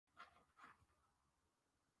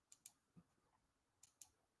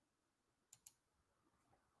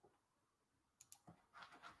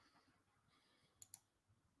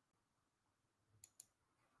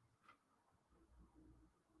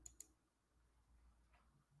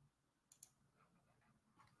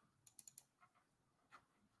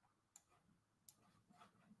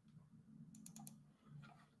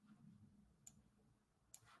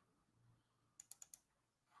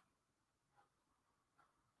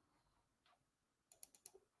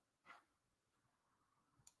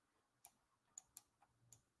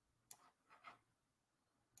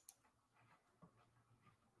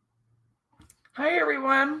Hi,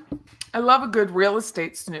 everyone. I love a good real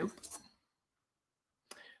estate snoop.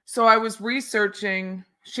 So I was researching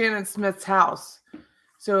Shannon Smith's house.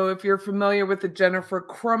 So if you're familiar with the Jennifer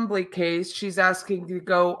Crumbley case, she's asking to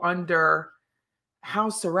go under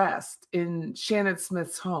house arrest in Shannon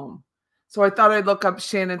Smith's home. So I thought I'd look up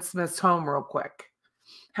Shannon Smith's home real quick.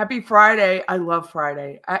 Happy Friday. I love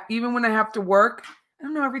Friday. Even when I have to work, I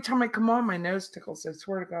don't know, every time I come on, my nose tickles. I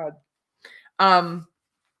swear to God.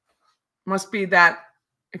 Must be that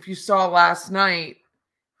if you saw last night,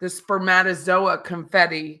 the spermatozoa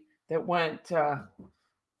confetti that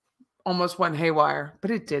almost went haywire,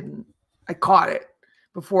 but it didn't. I caught it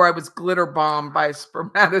before I was glitter bombed by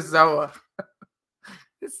spermatozoa.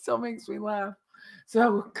 It still makes me laugh.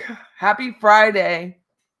 So happy Friday.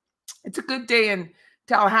 It's a good day in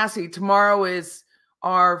Tallahassee. Tomorrow is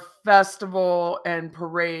our festival and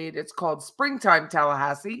parade. It's called Springtime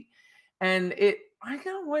Tallahassee. And I don't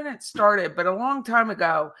know when it started, but a long time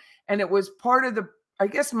ago. And it was part of I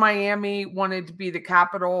guess Miami wanted to be the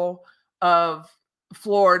capital of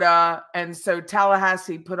Florida. And so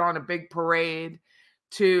Tallahassee put on a big parade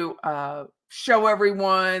to show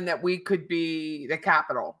everyone that we could be the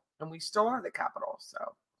capital. And we still are the capital.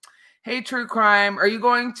 So, hey, True Crime, are you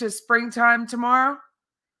going to Springtime tomorrow?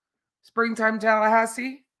 Springtime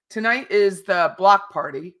Tallahassee? Tonight is the block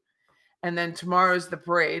party. And then tomorrow's the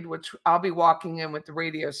parade, which I'll be walking in with the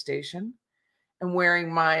radio station and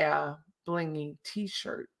wearing my blingy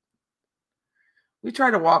t-shirt. We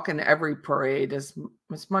try to walk in every parade as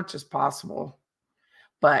much as possible.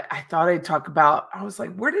 But I thought I'd talk about, I was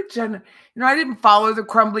like, where did Jenn, I didn't follow the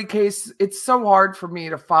Crumbley case. It's so hard for me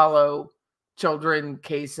to follow children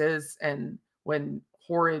cases and when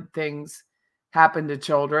horrid things happen to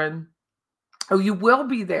children. Oh, you will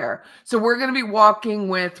be there. So we're going to be walking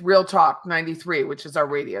with Real Talk 93, which is our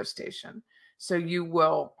radio station. So you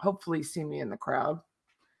will hopefully see me in the crowd.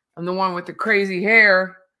 I'm the one with the crazy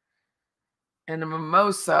hair and a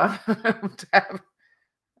mimosa.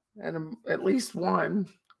 And at least one.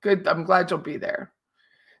 Good. I'm glad you'll be there.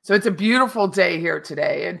 So it's a beautiful day here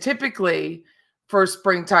today. And typically for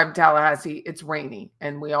Springtime Tallahassee, it's rainy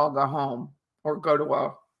and we all go home or go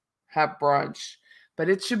to have brunch. But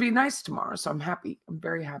it should be nice tomorrow. So I'm happy. I'm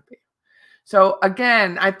very happy. So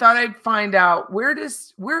again, I thought I'd find out where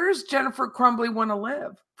does Jennifer Crumbley want to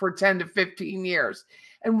live for 10 to 15 years?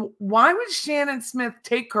 And why would Shannon Smith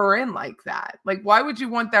take her in like that? Like, why would you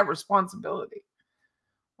want that responsibility?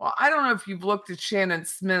 Well, I don't know if you've looked at Shannon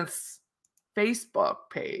Smith's Facebook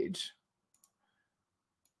page,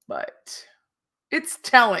 but it's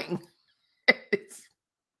telling.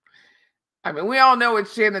 We all know what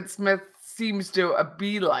Shannon Smith seems to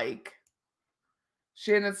be like.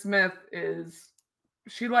 Shannon Smith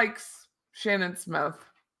she likes Shannon Smith,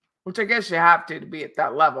 which I guess you have to be at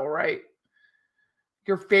that level, right?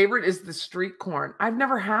 Your favorite is the street corn. I've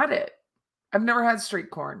never had it. I've never had street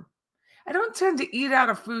corn. I don't tend to eat out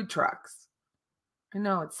of food trucks. I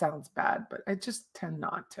know it sounds bad, but I just tend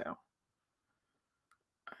not to.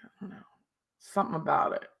 I don't know. Something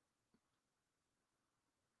about it.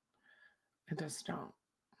 I just don't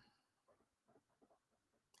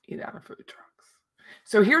eat out of food trucks.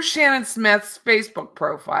 So here's Shannon Smith's Facebook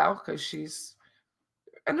profile because she's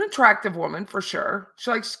an attractive woman for sure.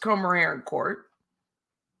 She likes to comb her hair in court.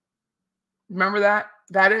 Remember that?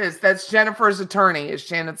 That's Jennifer's attorney is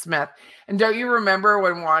Shannon Smith. And don't you remember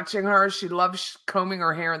when watching her, she loves combing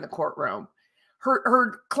her hair in the courtroom.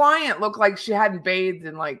 Her client looked like she hadn't bathed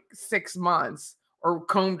in like 6 months or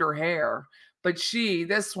combed her hair. But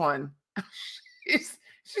this one,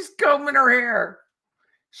 she's combing her hair.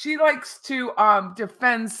 She likes to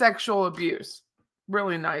defend sexual abuse.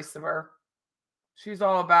 Really nice of her. She's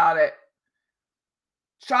all about it.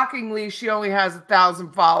 Shockingly, she only has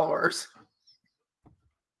 1,000 followers.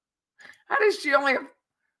 How does she only have?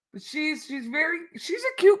 She's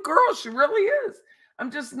a cute girl. She really is. I'm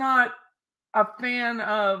just not a fan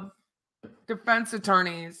of defense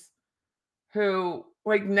attorneys who,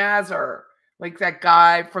 like Nazar, like that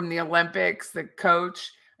guy from the Olympics, the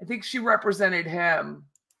coach. I think she represented him.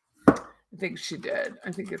 I think she did.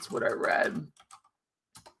 I think it's what I read.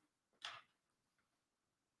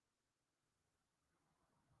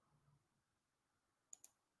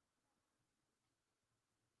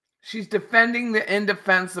 She's defending the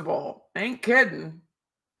indefensible. Ain't kidding.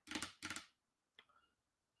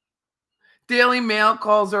 Daily Mail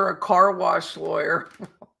calls her a car wash lawyer.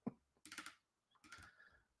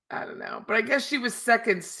 I don't know. But I guess she was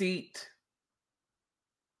second seat.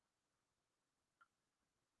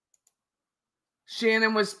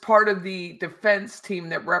 Shannon was part of the defense team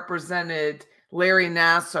that represented Larry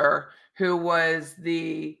Nassar, who was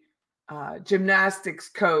the gymnastics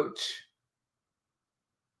coach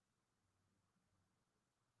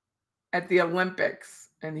at the Olympics,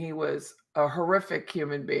 and he was a horrific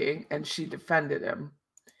human being, and she defended him.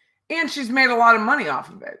 And she's made a lot of money off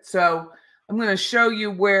of it. So I'm going to show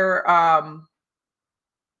you where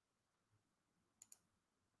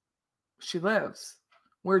she lives,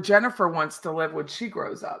 where Jennifer wants to live when she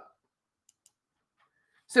grows up.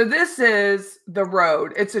 So this is the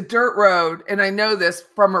road. It's a dirt road, and I know this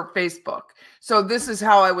from her Facebook. So this is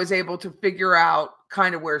how I was able to figure out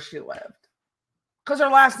kind of where she lived. Because her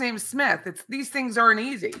last name is Smith. These things aren't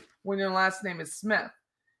easy when your last name is Smith.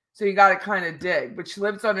 So you got to kind of dig. But she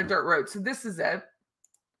lives on a dirt road. So this is it.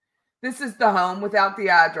 This is the home without the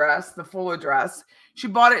address, the full address. She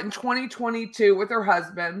bought it in 2022 with her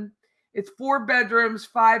husband. It's 4 bedrooms,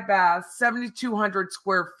 5 baths, 7,200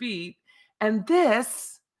 square feet. And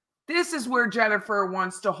this is where Jennifer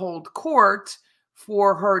wants to hold court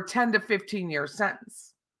for her 10 to 15-year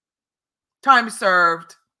sentence. Time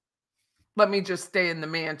served. Let me just stay in the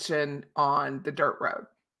mansion on the dirt road.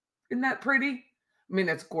 Isn't that pretty? I mean,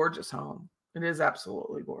 it's a gorgeous home. It is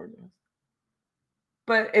absolutely gorgeous.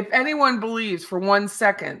 But if anyone believes for 1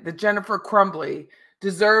 second that Jennifer Crumbley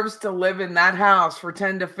deserves to live in that house for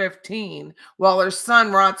 10 to 15 while her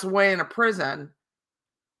son rots away in a prison,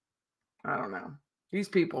 I don't know. These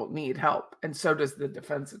people need help, and so does the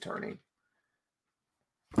defense attorney.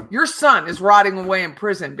 Your son is rotting away in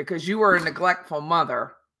prison because you were a neglectful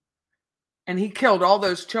mother, and he killed all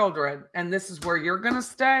those children, and this is where you're going to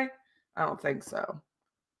stay? I don't think so.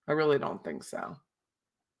 I really don't think so.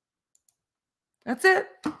 That's it.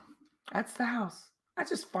 That's the house. I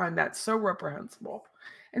just find that so reprehensible.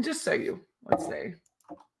 And just so let's see.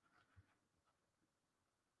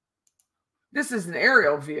 This is an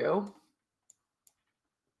aerial view.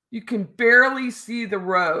 You can barely see the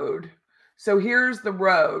road. So here's the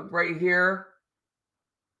road right here.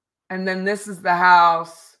 And then this is the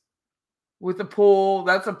house with the pool.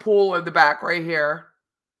 That's a pool in the back right here.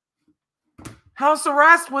 House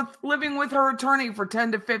arrest with living with her attorney for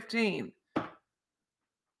 10 to 15.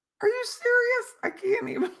 Are you serious? I can't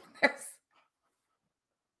even.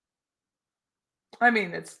 I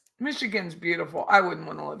mean, Michigan's beautiful. I wouldn't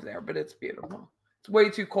want to live there, but it's beautiful. It's way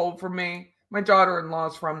too cold for me. My daughter-in-law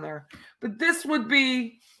is from there. But this would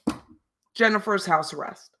be Jennifer's house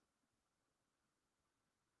arrest.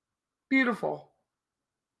 Beautiful.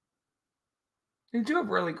 They do have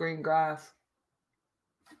really green grass.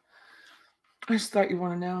 I just thought you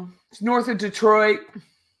want to know. It's north of Detroit.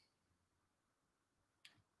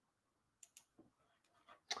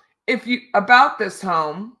 About this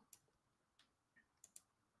home,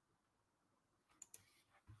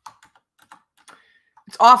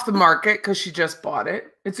 it's off the market because she just bought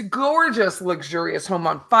it. It's a gorgeous, luxurious home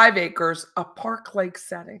on 5 acres, a park-like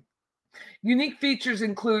setting. Unique features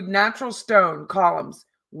include natural stone columns,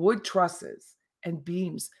 wood trusses and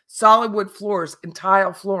beams, solid wood floors and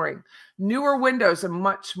tile flooring, newer windows, and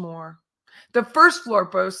much more. The first floor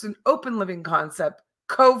boasts an open living concept,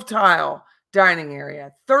 cove tile dining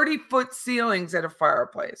area, 30-foot ceilings and a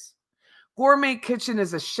fireplace. Gourmet kitchen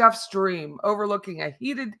is a chef's dream, overlooking a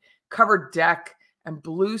heated covered deck and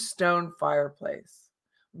blue stone fireplace.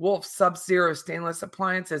 Wolf Sub-Zero stainless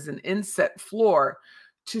appliances and inset floor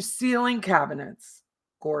to ceiling cabinets.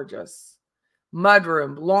 Gorgeous.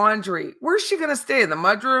 Mudroom, laundry. Where's she going to stay? In the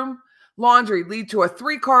mudroom? Laundry lead to a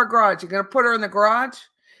 3-car garage. You're going to put her in the garage?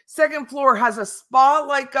 Second floor has a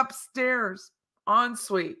spa-like upstairs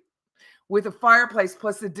ensuite with a fireplace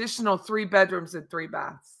plus additional 3 bedrooms and 3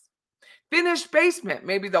 baths. Finished basement.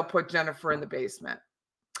 Maybe they'll put Jennifer in the basement.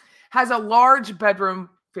 Has a large bedroom,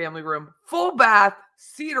 family room, full bath,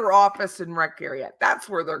 cedar office, and rec area. That's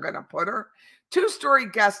where they're going to put her. 2-story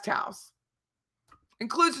guest house.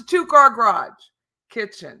 Includes a 2-car garage,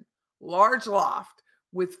 kitchen, large loft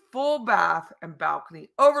with full bath and balcony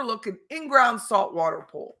overlooking in-ground saltwater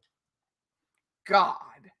pool. God.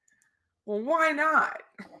 Well, why not?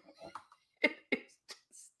 It is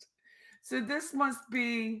just... So this must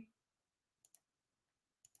be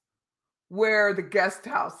where the guest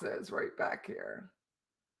house is, right back here.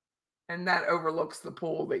 And that overlooks the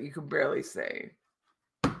pool that you can barely see.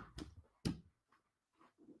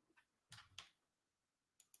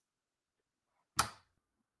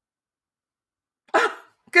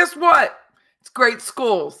 Guess what? It's great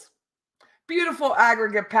schools. Beautiful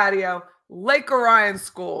aggregate patio, Lake Orion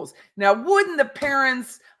schools. Now, wouldn't the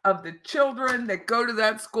parents of the children that go to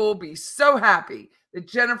that school be so happy that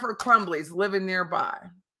Jennifer Crumbleys living nearby?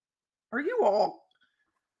 Are you all?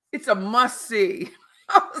 It's a must-see.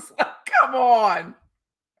 I was like, come on.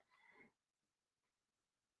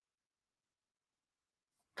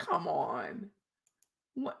 Come on.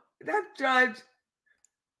 What? That judge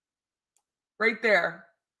right there.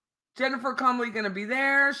 Jennifer Crumbley going to be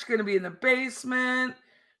there. She's going to be in the basement.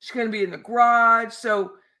 She's going to be in the garage.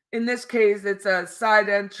 So in this case, it's a side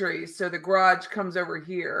entry. So the garage comes over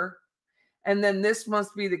here. And then this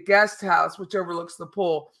must be the guest house, which overlooks the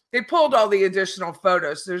pool. They pulled all the additional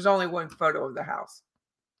photos. So there's only one photo of the house.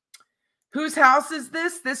 Whose house is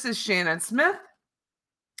this? This is Shannon Smith.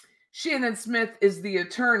 Shannon Smith is the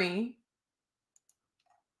attorney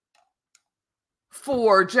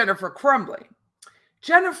for Jennifer Crumbley.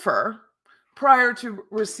 Jennifer, prior to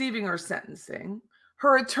receiving her sentencing,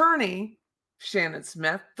 her attorney, Shannon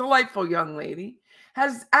Smith, delightful young lady,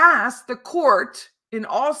 has asked the court in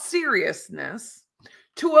all seriousness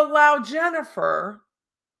to allow Jennifer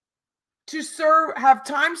to have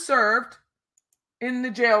time served in the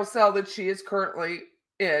jail cell that she is currently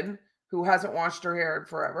in, who hasn't washed her hair in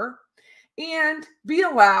forever, and be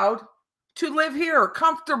allowed to live here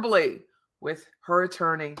comfortably with her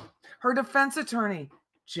attorney, her defense attorney,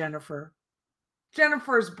 Jennifer.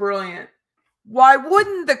 Jennifer is brilliant. Why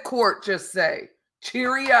wouldn't the court just say,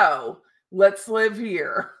 cheerio, let's live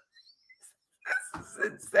here? This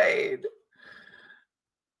is insane.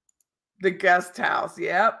 The guest house,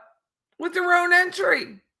 yep. With their own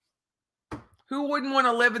entry. Who wouldn't want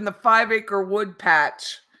to live in the 5-acre wood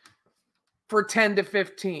patch for 10 to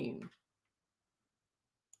 15?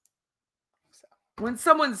 When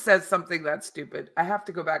someone says something that's stupid, I have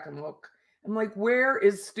to go back and look. I'm like, where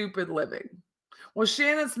is stupid living? Well,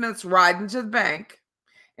 Shannon Smith's riding to the bank,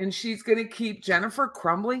 and she's going to keep Jennifer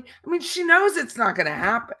Crumbley. I mean, she knows it's not going to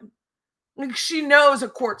happen. Like, she knows a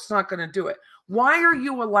court's not going to do it. Why are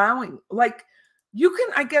you allowing? Like, you can,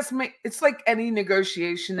 I guess, it's like any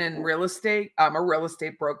negotiation in real estate. I'm a real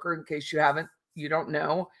estate broker, in case you don't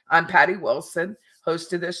know. I'm Patty Wilson,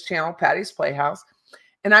 host of this channel, Patty's Playhouse.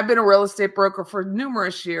 And I've been a real estate broker for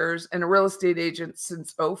numerous years and a real estate agent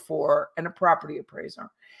since 2004 and a property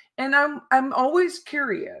appraiser. And I'm always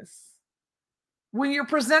curious, when you're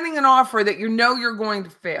presenting an offer that you know you're going to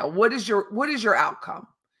fail, what is your outcome?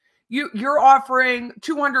 You're offering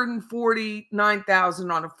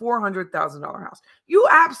 $249,000 on a $400,000 house. You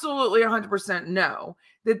absolutely 100% know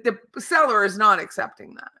that the seller is not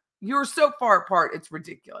accepting that. You're so far apart, it's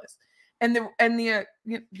ridiculous. And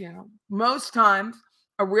most times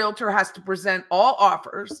a realtor has to present all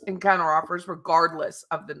offers and counter offers regardless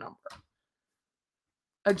of the number.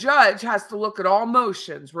 A judge has to look at all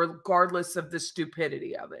motions regardless of the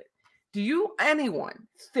stupidity of it. Do anyone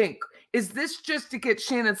think, is this just to get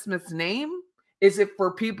Shannon Smith's name? Is it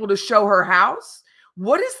for people to show her house?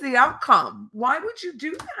 What is the outcome? Why would you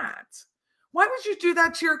do that? Why would you do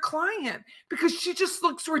that to your client? Because she just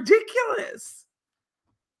looks ridiculous.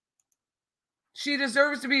 She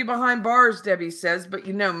deserves to be behind bars, Debbie says, but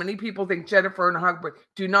many people think Jennifer and Hugbert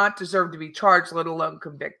do not deserve to be charged, let alone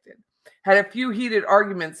convicted. Had a few heated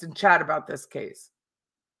arguments in chat about this case.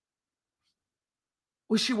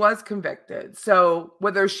 Well, she was convicted. So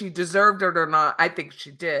whether she deserved it or not, I think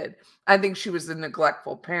she did. I think she was a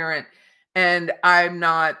neglectful parent. And I'm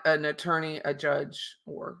not an attorney, a judge,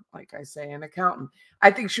 or like I say, an accountant.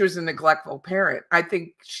 I think she was a neglectful parent. I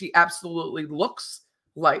think she absolutely looks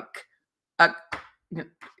like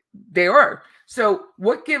they are. So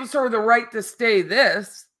what gives her the right to say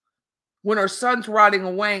this when her son's rotting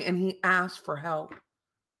away and he asked for help?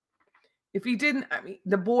 If he didn't,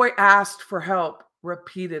 the boy asked for help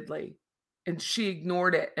repeatedly and she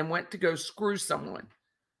ignored it and went to go screw someone.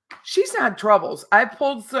 She's had troubles. I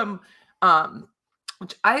pulled some,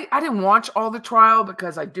 which I didn't watch all the trial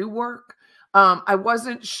because I do work. I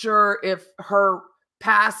wasn't sure if her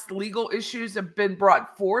past legal issues have been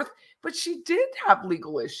brought forth, but she did have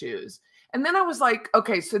legal issues. And then I was like,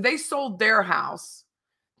 okay, so they sold their house.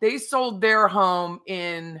 They sold their home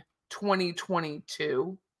in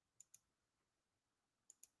 2022.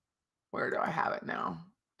 Where do I have it now?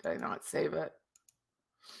 Did I not save it?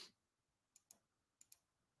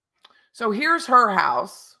 So here's her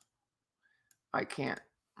house. I can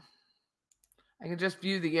just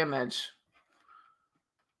view the image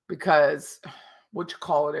because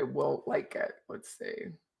it will like it. Let's see.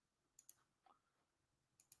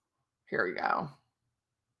 Here we go.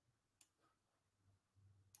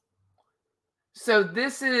 So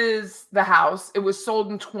this is the house. It was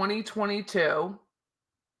sold in 2022.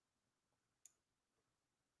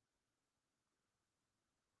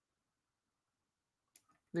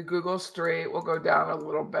 The Google Street will go down a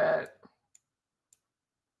little bit.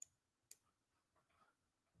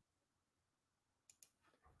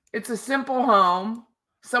 It's a simple home.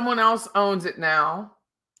 Someone else owns it now.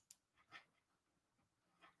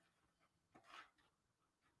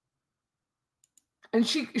 And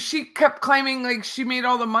she kept claiming like she made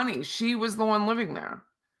all the money. She was the one living there.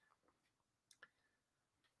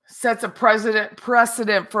 Sets a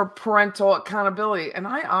precedent for parental accountability. And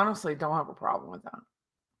I honestly don't have a problem with that.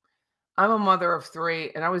 I'm a mother of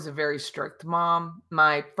 3, and I was a very strict mom.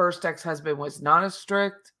 My first ex-husband was not as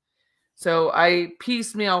strict. So I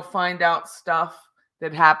piecemeal find out stuff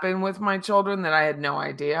that happened with my children that I had no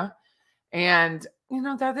idea. And,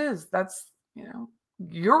 that's,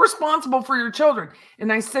 you're responsible for your children.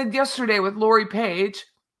 And I said yesterday with Lori Page,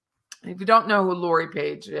 if you don't know who Lori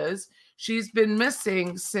Page is, she's been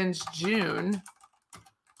missing since June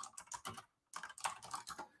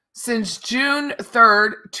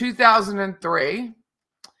 3rd, 2003.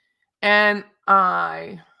 And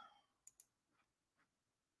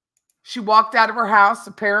she walked out of her house.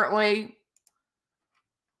 Apparently,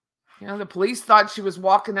 the police thought she was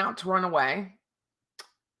walking out to run away.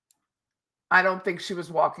 I don't think she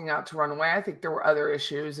was walking out to run away. I think there were other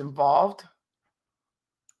issues involved.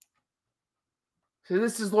 So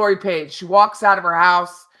this is Lori Page. She walks out of her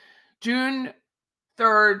house June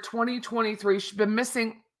 3rd, 2023. She's been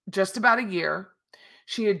missing just about a year.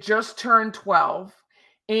 She had just turned 12,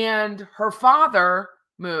 and her father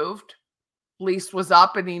moved. Lease was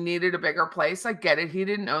up and he needed a bigger place. I get it. He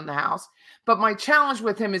didn't own the house. But my challenge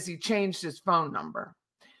with him is he changed his phone number.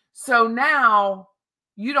 So now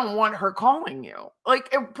you don't want her calling you.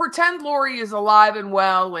 Like, pretend Lori is alive and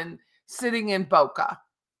well and sitting in Boca.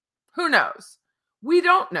 Who knows? We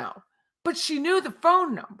don't know. But she knew the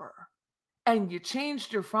phone number, and you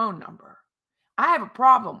changed your phone number. I have a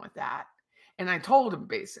problem with that. And I told him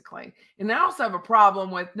basically. And I also have a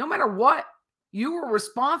problem with, no matter what, you were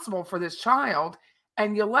responsible for this child,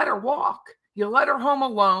 and you let her walk. You let her home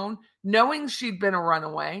alone, knowing she'd been a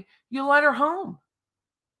runaway. You let her home.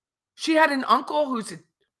 She had an uncle who's a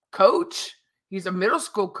coach. He's a middle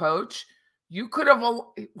school coach. You could have,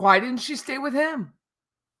 why didn't she stay with him?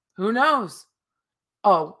 Who knows?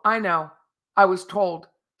 Oh, I know. I was told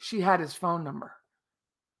she had his phone number.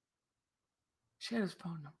 She had his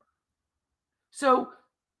phone number. So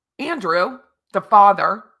Andrew, the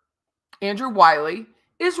father, Andrew Wiley,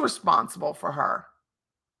 is responsible for her.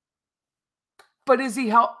 But is he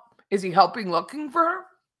helping looking for her?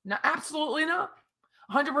 No, absolutely not.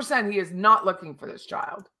 100% he is not looking for this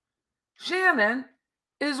child. Shannon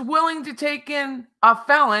is willing to take in a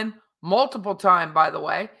felon multiple times, by the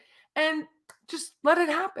way, and just let it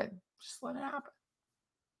happen. Just let it happen.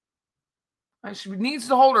 She needs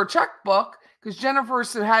to hold her checkbook because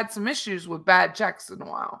Jennifer's had some issues with bad checks in a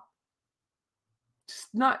while.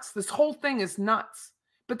 Just nuts. This whole thing is nuts.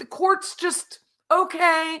 But the court's just,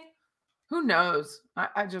 okay. Who knows?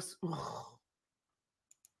 I just, ugh.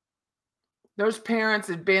 Those parents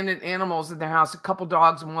abandoned animals in their house, a couple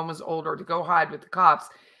dogs, and one was older, to go hide with the cops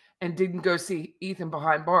and didn't go see Ethan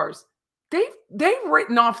behind bars. They've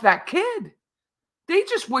written off that kid. They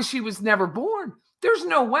just wish he was never born. There's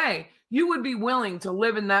no way you would be willing to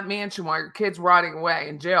live in that mansion while your kid's rotting away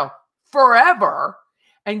in jail forever,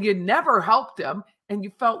 and you never helped him, and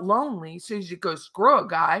you felt lonely, so you go screw a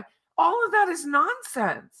guy. All of that is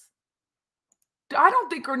nonsense. I don't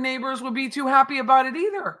think her neighbors would be too happy about it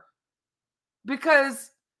either,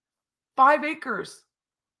 because 5 acres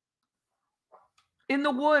in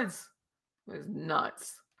the woods is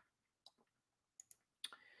nuts.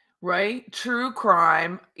 Right? True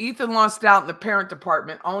crime. Ethan lost out in the parent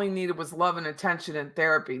department. All he needed was love and attention and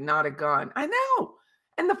therapy, not a gun. I know.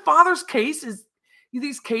 And the father's case is,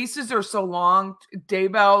 these cases are so long.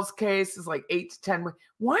 Daybell's case is like 8 to 10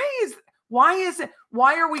 weeks.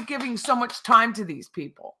 Why are we giving so much time to these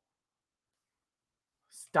people?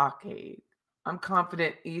 Stockade. I'm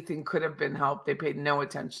confident Ethan could have been helped. They paid no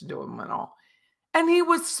attention to him at all. And he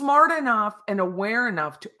was smart enough and aware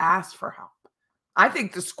enough to ask for help. I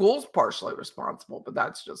think the school's partially responsible, but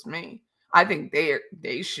that's just me. I think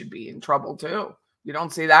they should be in trouble too. You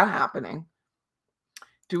don't see that happening.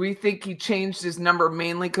 Do we think he changed his number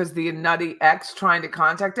mainly because the nutty ex trying to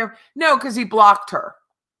contact him? No, because he blocked her.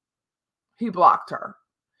 He blocked her.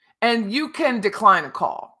 And you can decline a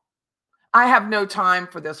call. I have no time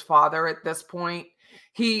for this father at this point.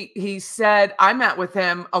 He said, I met with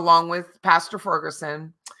him along with Pastor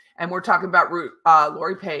Ferguson, and we're talking about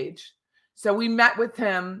Lori Page. So we met with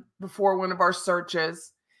him before one of our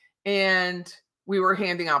searches, and we were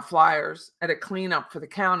handing out flyers at a cleanup for the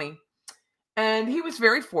county. And he was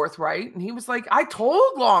very forthright. And he was like, I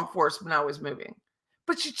told law enforcement I was moving,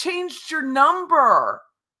 but you changed your number.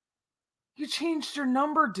 You changed your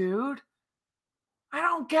number, dude. I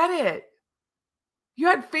don't get it. You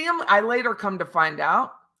had family. I later come to find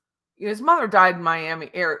out his mother died in Miami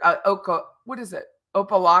area. What is it?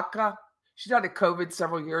 Opelika. She died of COVID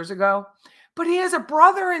several years ago. But he has a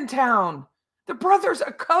brother in town. The brother's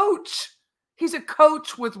a coach. He's a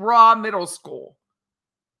coach with Raw Middle School.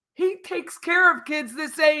 He takes care of kids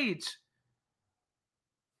this age.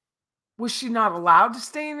 Was she not allowed to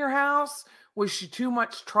stay in your house? Was she too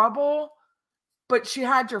much trouble? But she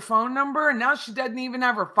had your phone number, and now she doesn't even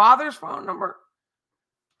have her father's phone number.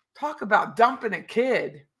 Talk about dumping a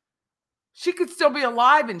kid. She could still be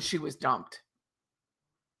alive and she was dumped.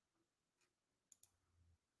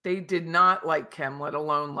 They did not like him, let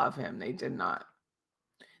alone love him. They did not.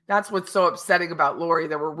 That's what's so upsetting about Lori.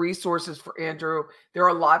 There were resources for Andrew. There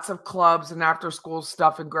are lots of clubs and after-school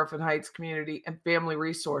stuff in Griffin Heights community and family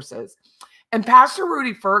resources. And Pastor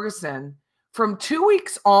Rudy Ferguson, from 2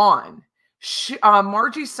 weeks on,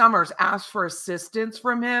 Margie Summers asked for assistance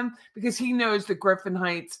from him because he knows the Griffin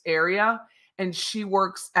Heights area, and she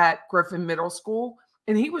works at Griffin Middle School,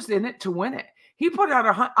 and he was in it to win it. He put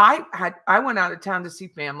out I went out of town to see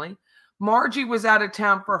family. Margie was out of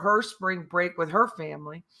town for her spring break with her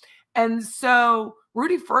family. And so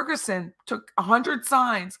Rudy Ferguson took 100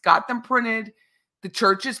 signs, got them printed. The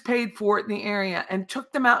churches paid for it in the area and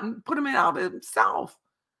took them out and put them out himself.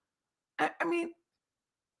 I mean,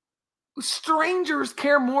 strangers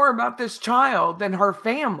care more about this child than her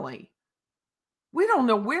family. We don't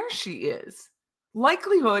know where she is.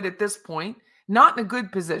 Likelihood at this point, not in a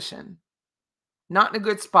good position. Not in a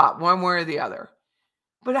good spot, one way or the other.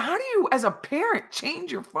 But how do you, as a parent,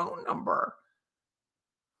 change your phone number?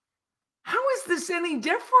 How is this any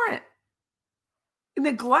different?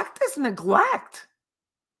 Neglect is neglect.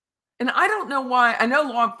 And I don't know why. I know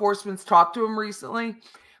law enforcement's talked to him recently,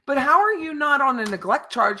 but how are you not on a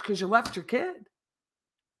neglect charge because you left your kid?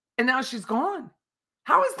 And now she's gone.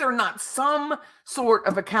 How is there not some sort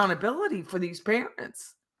of accountability for these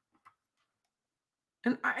parents?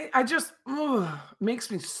 And I just, makes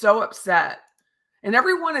me so upset. And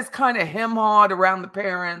everyone is kind of hem-hawed around the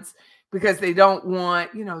parents because they don't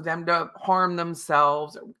want, them to harm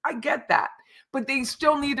themselves. I get that. But they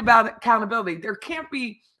still need accountability. There can't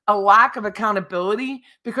be a lack of accountability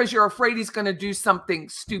because you're afraid he's going to do something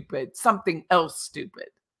stupid, something else stupid.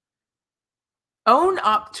 Own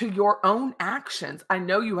up to your own actions. I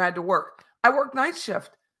know you had to work. I worked night shift.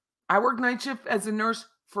 I worked night shift as a nurse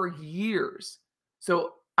for years.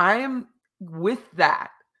 So I am with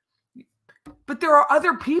that. But there are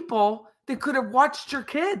other people that could have watched your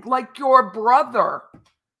kid, like your brother,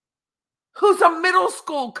 who's a middle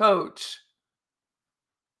school coach.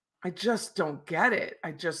 I just don't get it.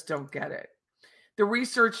 I just don't get it. The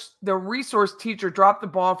resource teacher dropped the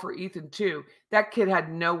ball for Ethan too. That kid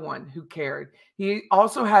had no one who cared. He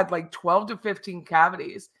also had like 12 to 15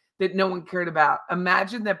 cavities that no one cared about.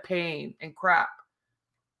 Imagine the pain and crap.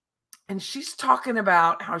 And she's talking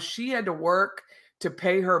about how she had to work to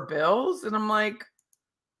pay her bills. And I'm like,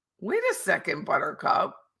 wait a second,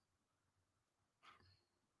 Buttercup.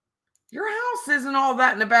 Your house isn't all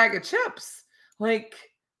that in a bag of chips. Like,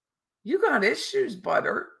 you got issues,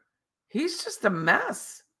 Butter. He's just a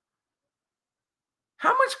mess. How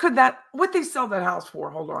much could what they sell that house for?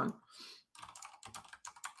 Hold on.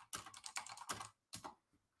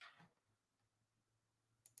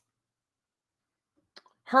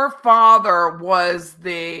 Her father was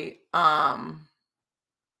the power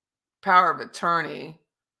of attorney,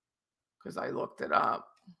 because I looked it up.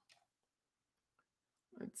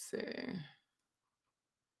 Let's see.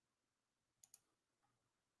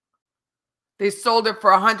 They sold it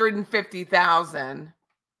for $150,000.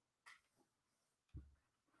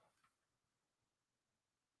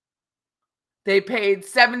 They paid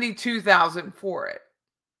 $72,000 for it.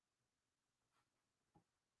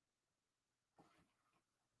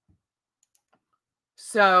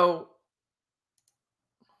 So,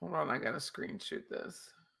 hold on, I got to screenshot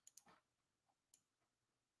this.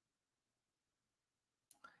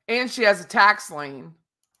 And she has a tax lien.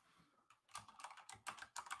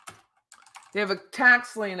 They have a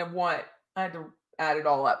tax lien of what? I had to add it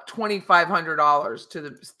all up. $2,500 to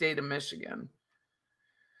the state of Michigan.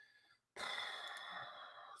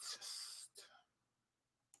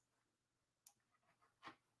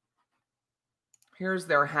 Here's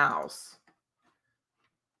their house.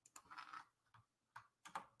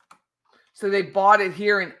 So they bought it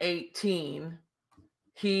here in 18.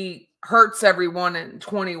 He hurts everyone in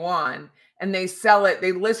 21. And they sell it.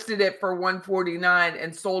 They listed it for $149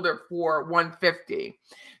 and sold it for $150.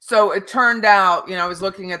 So it turned out, I was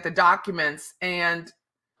looking at the documents, and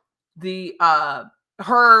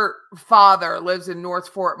her father lives in North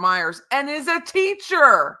Fort Myers and is a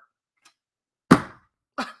teacher.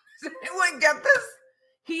 Does anyone get this?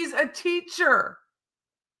 He's a teacher.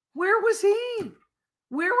 Where was he?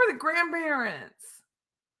 Where were the grandparents?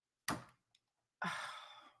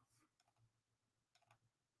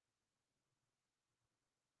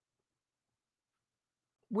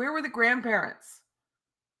 Where were the grandparents?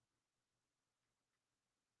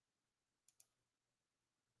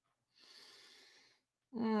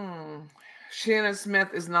 Shannon Smith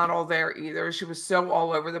is not all there either. She was so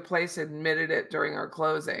all over the place, admitted it during our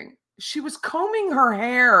closing. She was combing her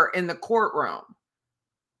hair in the courtroom.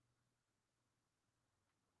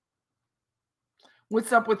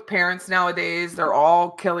 What's up with parents nowadays? They're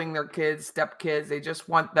all killing their kids, stepkids. They just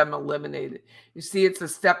want them eliminated. You see, it's a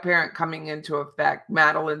step parent coming into effect.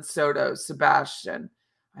 Madeline Soto, Sebastian.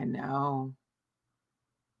 I know.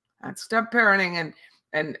 That's step parenting.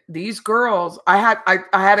 And these girls, I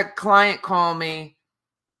had a client call me.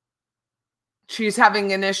 She's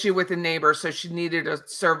having an issue with a neighbor, so she needed a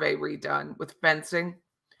survey redone with fencing.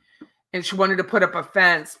 And she wanted to put up a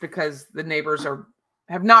fence because the neighbors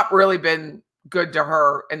have not really been good to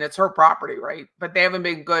her, and it's her property, right? But they haven't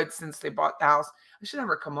been good since they bought the house. I should have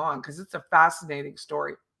her come on because it's a fascinating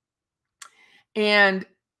story. And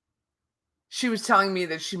she was telling me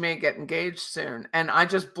that she may get engaged soon. And I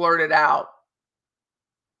just blurted out,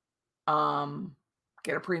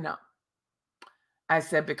 get a prenup. I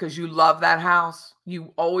said, because you love that house.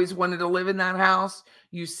 You always wanted to live in that house.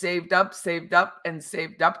 You saved up, and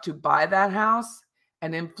saved up to buy that house.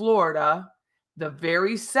 And in Florida, the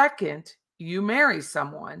very second you marry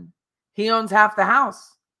someone, he owns half the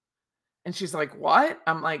house. And she's like, what?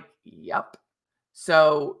 I'm like, yep.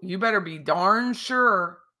 So you better be darn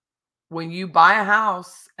sure when you buy a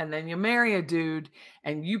house and then you marry a dude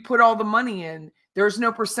and you put all the money in, there's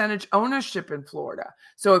no percentage ownership in Florida.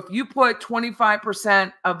 So if you put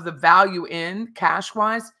 25% of the value in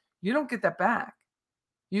cash-wise, you don't get that back.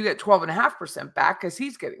 You get 12.5% back because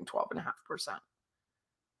he's getting 12.5%.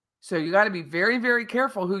 So you got to be very, very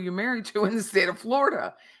careful who you're married to in the state of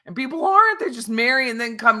Florida. And people aren't. They just marry and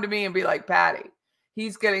then come to me and be like, Patty,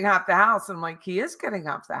 he's getting half the house. And I'm like, he is getting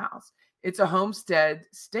half the house. It's a homestead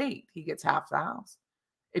state. He gets half the house.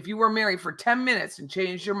 If you were married for 10 minutes and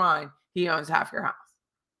changed your mind, he owns half your house.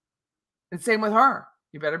 And same with her.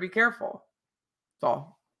 You better be careful. That's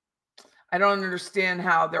all. I don't understand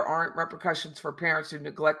how there aren't repercussions for parents who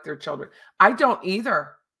neglect their children. I don't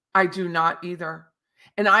either. I do not either.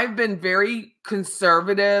 And I've been very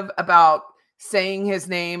conservative about saying his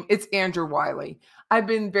name. It's Andrew Wiley. I've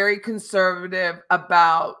been very conservative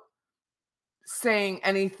about saying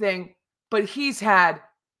anything, but he's had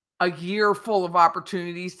a year full of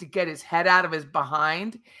opportunities to get his head out of his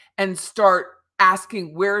behind and start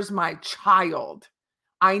asking, where's my child?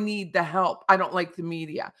 I need the help. I don't like the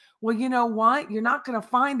media. Well, you know what? You're not going to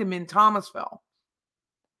find him in Thomasville.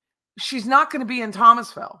 She's not going to be in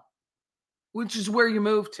Thomasville, which is where you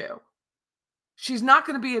move to. She's not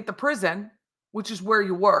going to be at the prison, which is where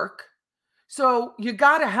you work. So you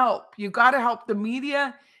got to help. You got to help. The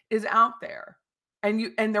media is out there.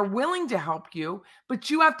 And they're willing to help you,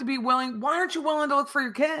 but you have to be willing. Why aren't you willing to look for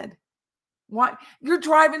your kid? Why? You're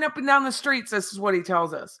driving up and down the streets. This is what he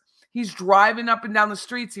tells us. He's driving up and down the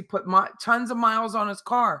streets. He put tons of miles on his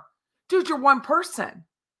car. Dude, you're one person.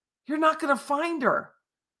 You're not going to find her.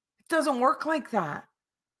 It doesn't work like that.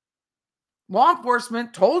 Law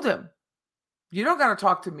enforcement told him, you don't got to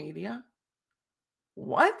talk to media.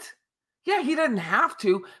 What? Yeah, he doesn't have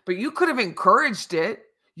to, but you could have encouraged it.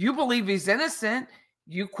 You believe he's innocent.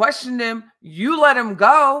 You questioned him. You let him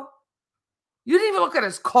go. You didn't even look at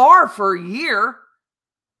his car for a year.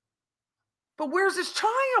 But where's his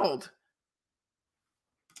child?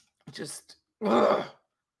 Just, ugh.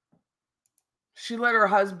 She let her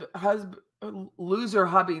husband lose her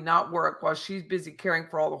hubby, not work, while she's busy caring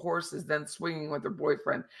for all the horses, then swinging with her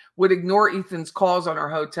boyfriend. Would ignore Ethan's calls on her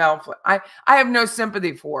hotel flight. I have no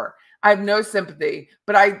sympathy for her. I have no sympathy,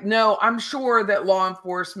 but I'm sure that law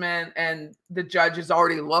enforcement and the judge has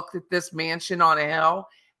already looked at this mansion on a hill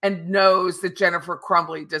and knows that Jennifer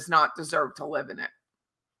Crumbley does not deserve to live in it.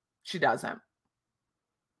 She doesn't.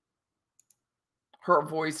 Her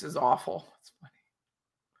voice is awful. It's funny.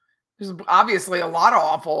 There's obviously a lot of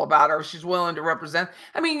awful about her. She's willing to represent.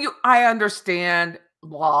 I mean, I understand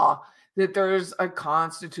law, that there's a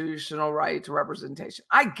constitutional right to representation.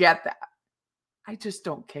 I get that. I just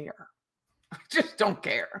don't care. I just don't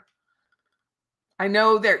care. I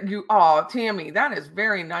know that oh, Tammy, that is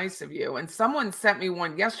very nice of you. And someone sent me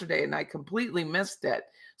one yesterday and I completely missed it.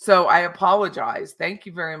 So I apologize. Thank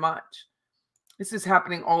you very much. This is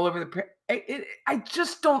happening all over the I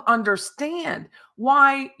just don't understand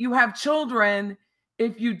why you have children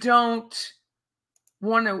if you don't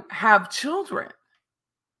want to have children.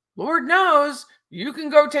 Lord knows you can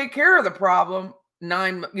go take care of the problem.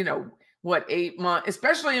 9, 8 months,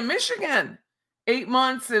 especially in Michigan, 8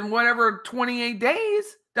 months and whatever, 28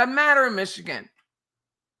 days. Doesn't matter in Michigan.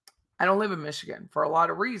 I don't live in Michigan for a lot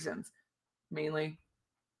of reasons, mainly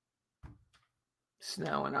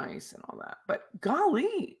snow and ice and all that. But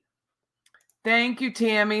golly, thank you,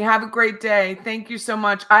 Tammy. Have a great day. Thank you so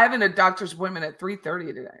much. I have a doctor's appointment at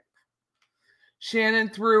 3:30 today. Shannon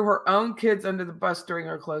threw her own kids under the bus during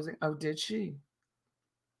her closing. Oh, did she?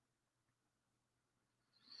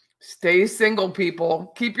 Stay single,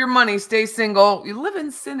 people. Keep your money. Stay single. You live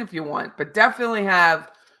in sin if you want, but definitely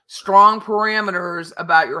have strong parameters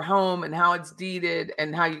about your home and how it's deeded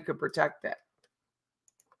and how you could protect it.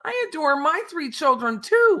 I adore my 3 children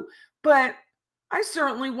too, but I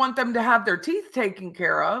certainly want them to have their teeth taken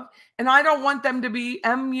care of, and I don't want them to be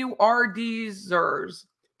MURDs.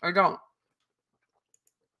 I don't.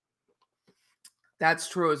 That's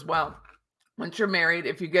true as well. Once you're married,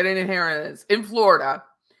 if you get an inheritance in Florida,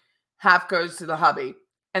 half goes to the hubby,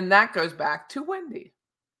 and that goes back to Wendy,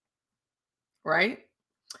 right?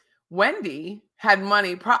 Wendy had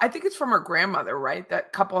money, I think it's from her grandmother, right?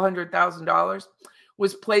 That couple $100,000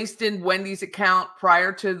 was placed in Wendy's account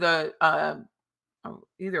prior to the,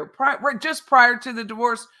 just prior to the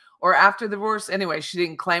divorce or after the divorce. Anyway, she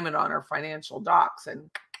didn't claim it on her financial docs, and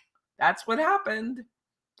that's what happened.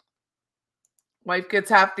 Wife gets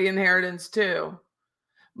half the inheritance too.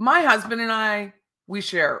 My husband and I, we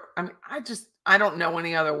share. I mean, I don't know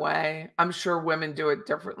any other way. I'm sure women do it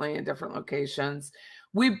differently in different locations.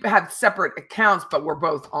 We have separate accounts, but we're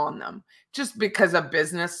both on them. Just because of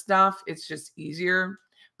business stuff, it's just easier.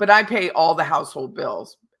 But I pay all the household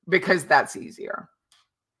bills because that's easier.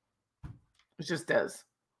 It just is.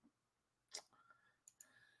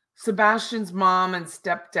 Sebastian's mom and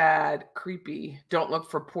stepdad, creepy. Don't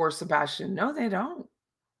look for poor Sebastian. No, they don't.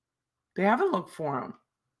 They haven't looked for him.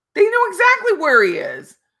 They know exactly where he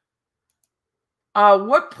is.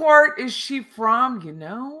 What part is she from?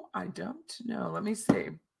 I don't know. Let me see.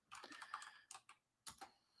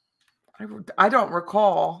 I don't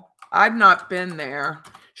recall. I've not been there.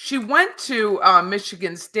 She went to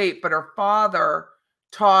Michigan State, but her father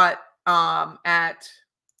taught at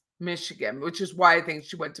Michigan, which is why I think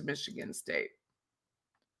she went to Michigan State.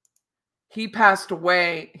 He passed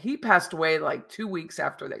away. He passed away like 2 weeks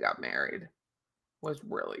after they got married. Was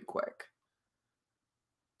really quick.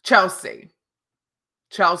 Chelsea,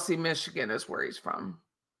 Michigan is where he's from.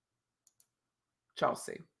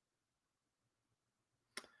 Chelsea.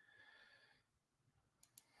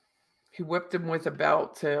 He whipped him with a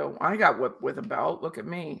belt too. I got whipped with a belt. Look at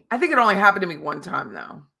me. I think it only happened to me one time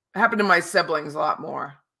though. It happened to my siblings a lot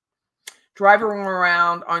more. Driving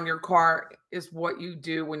around on your car is what you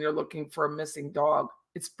do when you're looking for a missing dog.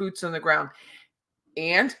 It's boots on the ground.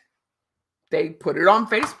 And they put it on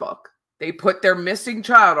Facebook. They put their missing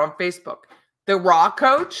child on Facebook. The Raw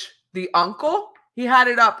coach, the uncle, he had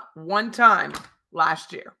it up one time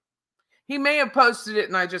last year. He may have posted it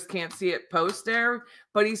and I just can't see it post there.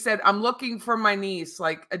 But he said, I'm looking for my niece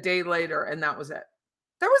like a day later. And that was it.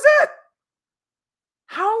 That was it.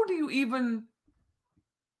 How do you even...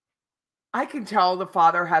 I can tell the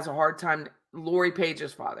father has a hard time. Lori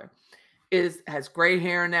Page's father has gray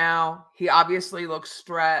hair now. He obviously looks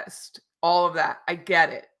stressed. All of that. I get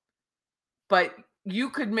it. But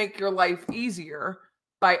you could make your life easier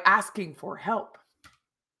by asking for help.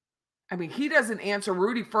 I mean, he doesn't answer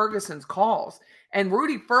Rudy Ferguson's calls. And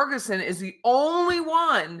Rudy Ferguson is the only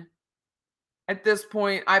one at this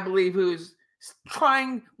point, I believe, who's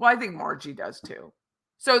trying. Well, I think Margie does too.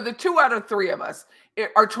 So the 2 out of 3 of us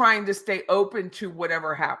are trying to stay open to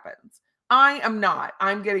whatever happens. I am not.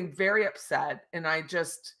 I'm getting very upset. And I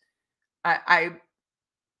just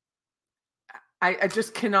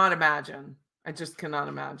just cannot imagine. I just cannot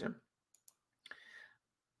imagine.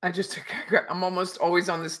 I'm almost always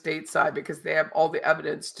on the state side because they have all the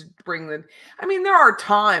evidence to bring them. I mean, there are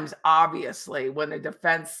times, obviously, when a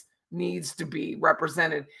defense needs to be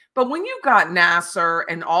represented. But when you got Nassar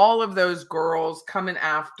and all of those girls coming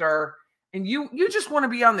after, and you just want to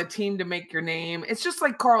be on the team to make your name, it's just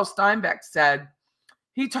like Carl Steinbeck said.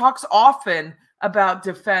 He talks often about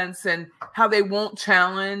defense and how they won't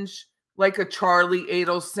challenge like a Charlie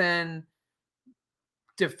Adelson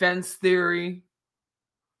defense theory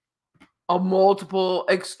of multiple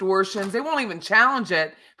extortions. They won't even challenge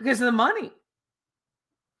it because of the money.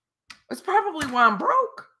 It's probably why I'm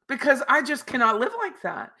broke, because I just cannot live like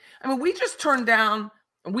that. I mean, we just turned down,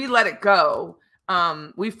 we let it go.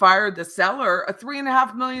 We fired the seller a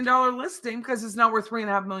 $3.5 million listing because it's not worth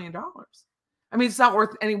 $3.5 million. I mean, it's not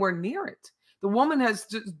worth anywhere near it. The woman has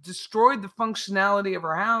destroyed the functionality of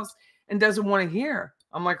her house and doesn't want to hear.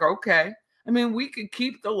 I'm like, okay. I mean, we could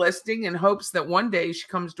keep the listing in hopes that one day she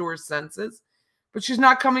comes to her senses, but she's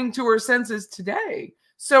not coming to her senses today.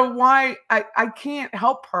 So why I can't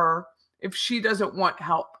help her if she doesn't want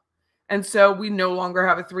help. And so we no longer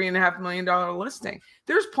have a $3.5 million listing.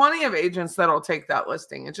 There's plenty of agents that'll take that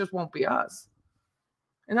listing. It just won't be us.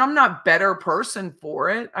 And I'm not a better person for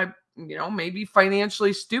it. I, maybe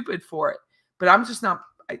financially stupid for it, but I'm just not.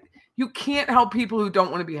 You can't help people who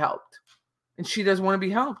don't want to be helped. And she doesn't want to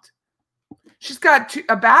be helped. She's got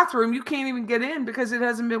a bathroom you can't even get in because it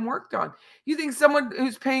hasn't been worked on. You think someone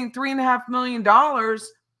who's paying $3.5 million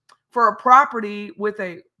for a property with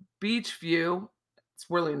a beach view, it's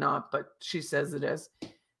really not, but she says it is,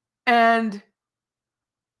 and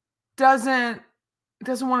doesn't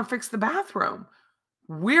want to fix the bathroom.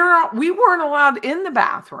 We weren't allowed in the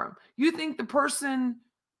bathroom. You think the person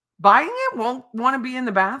buying it won't want to be in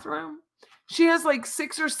the bathroom? She has like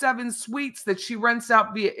 6 or 7 suites that she rents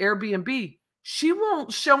out via Airbnb. She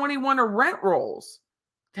won't show anyone her rent rolls,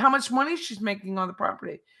 how much money she's making on the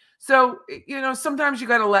property. So, sometimes you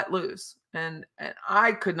got to let loose. And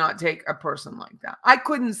I could not take a person like that. I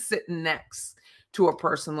couldn't sit next to a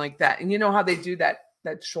person like that. And you know how they do that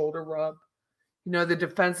shoulder rub? The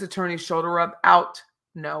defense attorney shoulder rub? Out.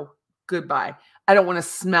 No. Goodbye. I don't want to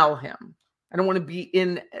smell him. I don't want to be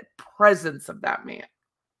in presence of that man.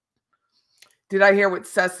 Did I hear what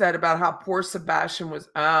Seth said about how poor Sebastian was?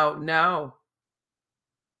 Oh, no.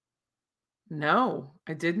 No,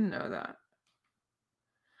 I didn't know that.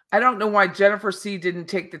 I don't know why Jennifer C. didn't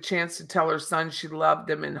take the chance to tell her son she loved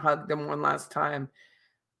him and hugged him one last time.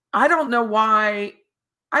 I don't know why.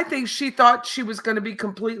 I think she thought she was going to be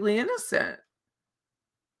completely innocent.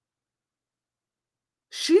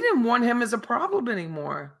 She didn't want him as a problem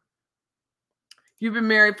anymore. You've been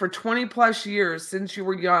married for 20 plus years since you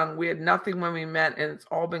were young. We had nothing when we met, and it's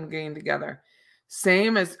all been gained together.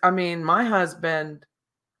 Same as, my husband,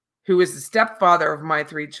 who is the stepfather of my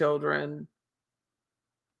 3 children.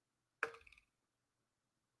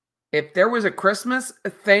 If there was a Christmas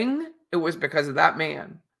thing, it was because of that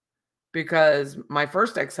man. Because my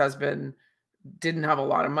first ex-husband didn't have a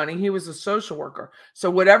lot of money. He was a social worker.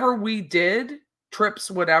 So whatever we did,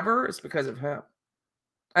 trips, whatever, is because of him.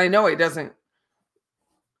 I know he doesn't.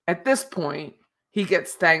 At this point, he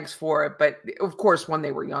gets thanks for it. But of course, when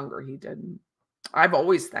they were younger, he didn't. I've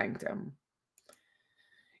always thanked him.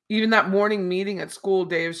 Even that morning meeting at school,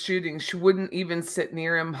 day of shooting, she wouldn't even sit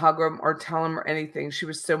near him, hug him, or tell him or anything. She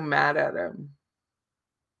was so mad at him.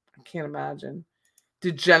 I can't imagine.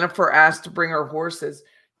 Did Jennifer ask to bring her horses?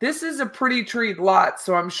 This is a pretty treat lot,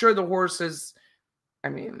 so I'm sure the horses,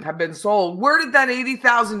 have been sold. Where did that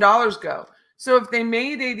 $80,000 go? So if they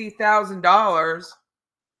made $80,000,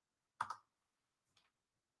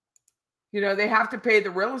 they have to pay the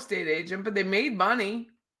real estate agent, but they made money.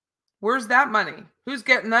 Where's that money? Who's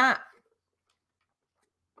getting that?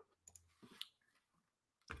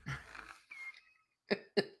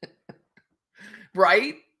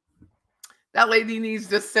 Right? That lady needs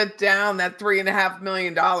to sit down, that $3.5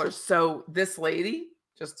 million. So this lady,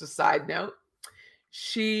 just a side note,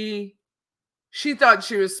 she thought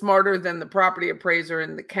she was smarter than the property appraiser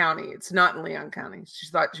in the county. It's not in Leon County. She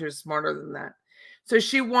thought she was smarter than that. So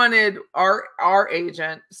she wanted our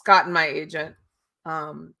agent, Scott and my agent,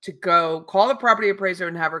 to go call the property appraiser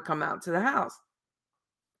and have her come out to the house.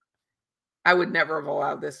 I would never have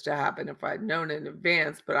allowed this to happen if I'd known in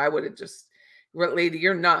advance, but I would have just, lady,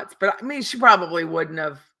 you're nuts. But she probably wouldn't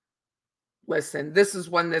have listened. This is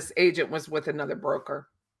when this agent was with another broker.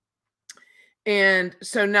 And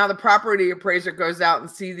so now the property appraiser goes out and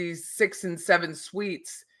see these 6 and 7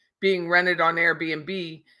 suites being rented on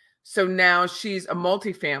Airbnb. So now she's a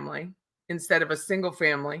multifamily instead of a single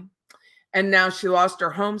family. And now she lost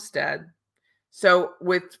her homestead. So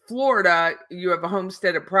with Florida, you have a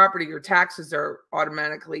homesteaded property, your taxes are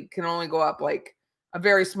automatically can only go up like a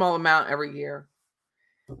very small amount every year.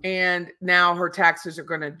 And now her taxes are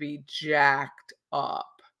going to be jacked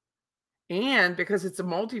up. And because it's a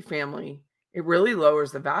multifamily, it really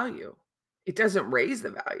lowers the value. It doesn't raise the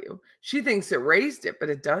value. She thinks it raised it, but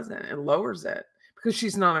it doesn't. It lowers it because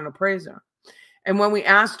she's not an appraiser. And when we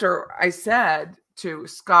asked her, I said to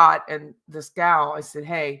Scott and this gal, I said,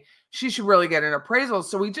 hey, she should really get an appraisal.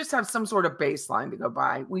 So we just have some sort of baseline to go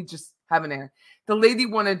by. We just have an error. The lady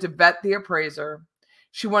wanted to vet the appraiser.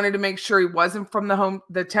 She wanted to make sure he wasn't from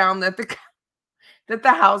the town that the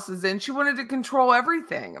house is in. She wanted to control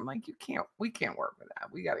everything. I'm like, we can't work with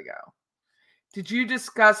that. We got to go. Did you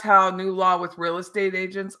discuss how new law with real estate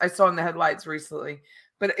agents? I saw in the headlights recently,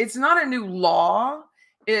 but it's not a new law.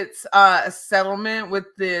 It's a settlement with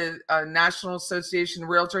the National Association of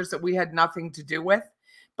Realtors that we had nothing to do with.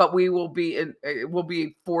 but it will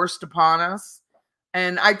be forced upon us.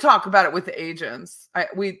 And I talk about it with the agents.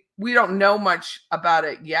 We don't know much about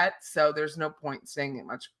it yet, so there's no point saying it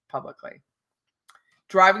much publicly.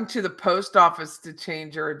 Driving to the post office to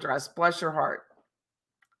change your address. Bless your heart.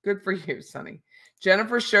 Good for you, Sonny.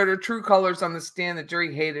 Jennifer showed her true colors on the stand. The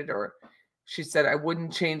jury hated her. She said, I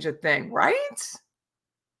wouldn't change a thing. Right?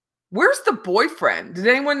 Where's the boyfriend? Did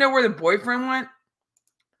anyone know where the boyfriend went?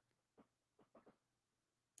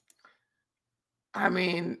 I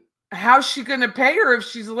mean, how's she going to pay her if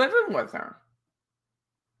she's living with her?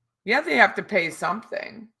 Yeah, they have to pay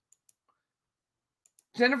something.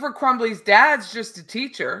 Jennifer Crumbley's dad's just a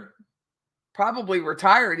teacher. Probably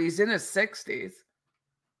retired. He's in his 60s.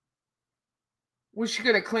 Was she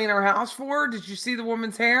going to clean her house for her? Did you see the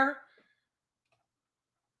woman's hair?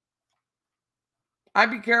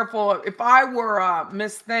 I'd be careful. If I were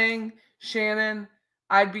Miss Thing, Shannon,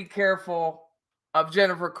 I'd be careful of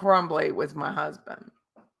Jennifer Crumbley with my husband.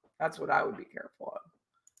 That's what I would be careful of.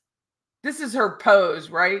 This is her pose,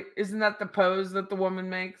 right? Isn't that the pose that the woman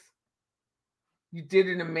makes? You did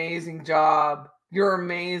an amazing job. You're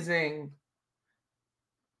amazing.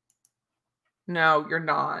 No, you're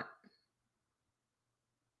not.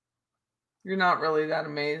 You're not really that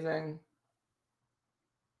amazing.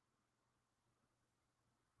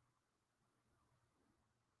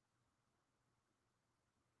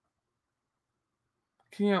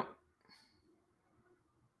 Can you...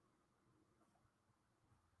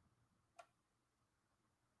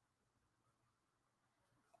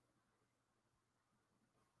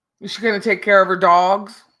 Is she going to take care of her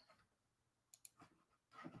dogs?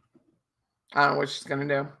 I don't know what she's going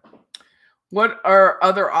to do. What are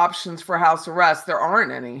other options for house arrest? There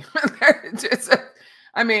aren't any.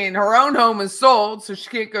 I mean, her own home is sold, so she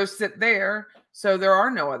can't go sit there. So there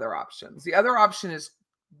are no other options. The other option is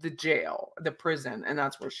the jail, the prison, and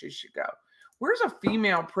that's where she should go. Where's a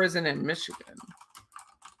female prison in Michigan?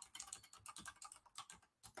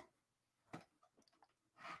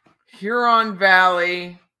 Huron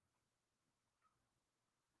Valley.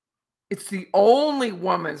 It's the only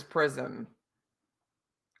woman's prison.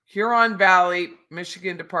 Huron Valley,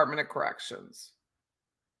 Michigan Department of Corrections.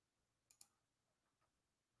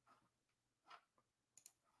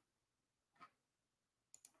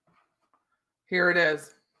 Here it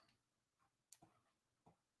is.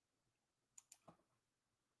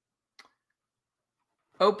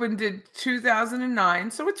 Opened in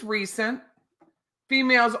 2009, so it's recent.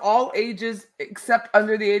 Females all ages except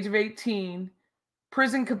under the age of 18.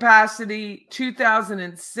 Prison capacity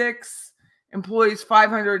 2006. Employees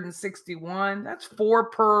 561. That's 4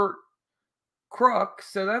 per crook,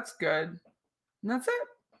 so that's good. And that's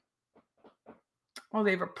it. Oh,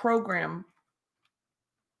 they have a program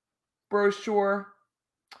brochure.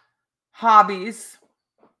 Hobbies.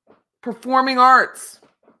 Performing arts.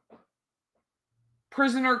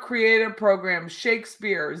 Prisoner creative program.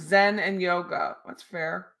 Shakespeare, Zen, and yoga. That's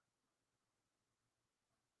fair.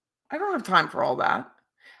 I don't have time for all that.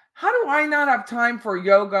 How do I not have time for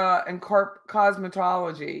yoga and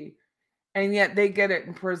cosmetology, and yet they get it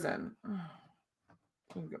in prison?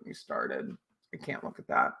 Don't get me started. I can't look at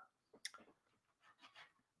that.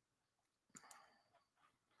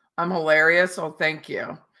 I'm hilarious. Oh, thank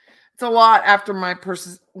you. It's a lot after my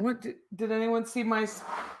person. What did anyone see my?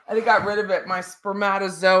 I got rid of it. My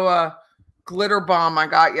spermatozoa glitter bomb I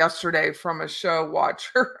got yesterday from a show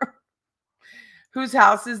watcher. Whose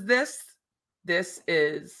house is this? This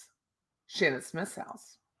is Shannon Smith's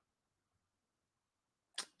house.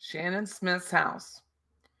 Shannon Smith's house.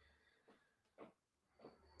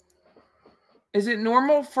 Is it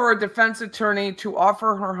normal for a defense attorney to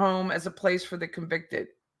offer her home as a place for the convicted?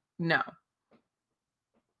 No.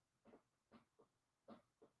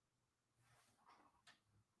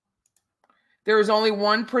 There is only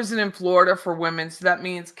one prison in Florida for women, so that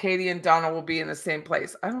means Katie and Donna will be in the same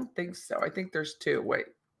place. I don't think so. I think there's 2. Wait.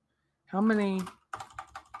 How many?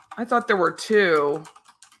 I thought there were 2.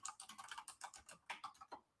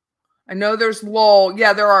 I know there's Lowell.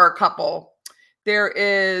 Yeah, there are a couple. There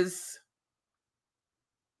is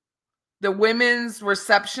the Women's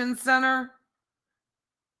Reception Center,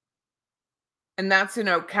 and that's in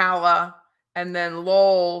Ocala. And then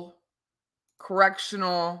Lowell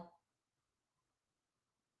Correctional.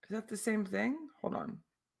 Is that the same thing? Hold on.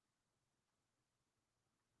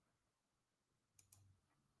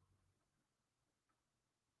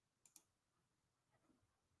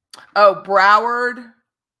 Oh, Broward,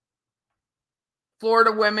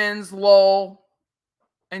 Florida Women's, Lowell,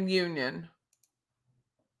 and Union.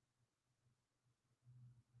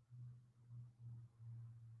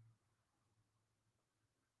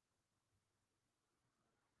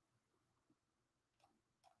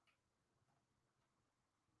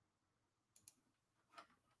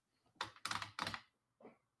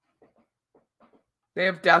 They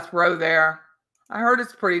have death row there. I heard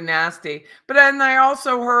it's pretty nasty. But then I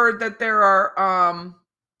also heard that there are, how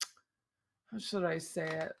should I say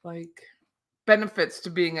it? Like benefits to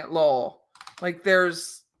being at Lowell. Like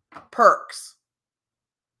there's perks.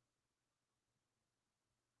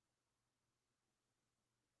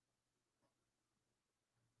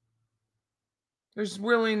 There's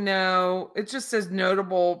really no, it just says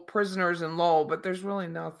notable prisoners in Lowell, but there's really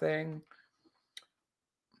nothing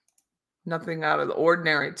out of the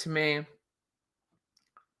ordinary to me.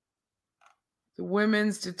 The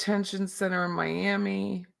Women's Detention Center in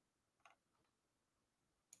Miami.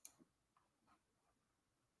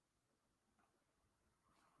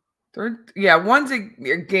 Yeah, one's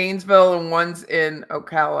in Gainesville and one's in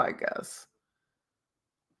Ocala, I guess.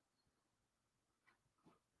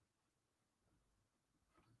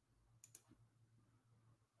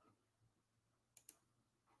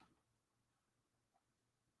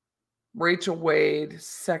 Rachel Wade,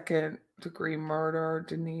 2nd-degree murder.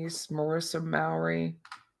 Denise, Marissa Mowry.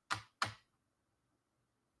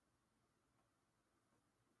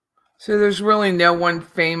 So there's really no one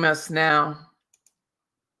famous now.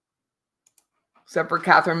 Except for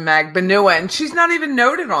Catherine Magbanua. And she's not even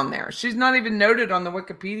noted on there. She's not even noted on the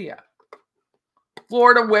Wikipedia.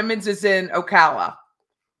 Florida Women's is in Ocala.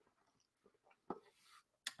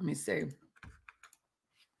 Let me see.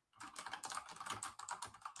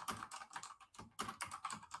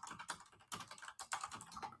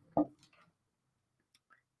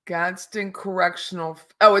 Gadsden Correctional.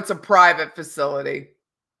 Oh, it's a private facility.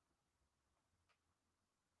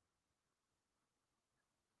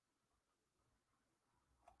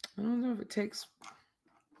 I don't know if it takes.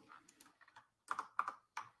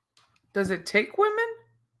 Does it take women?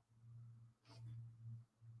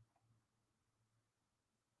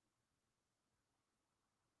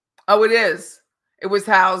 Oh, it is. It was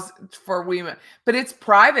housed for women, but it's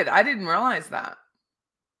private. I didn't realize that.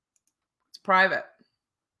 It's private.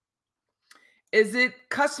 Is it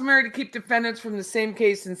customary to keep defendants from the same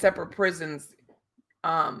case in separate prisons?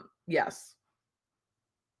 Yes.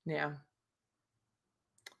 Yeah.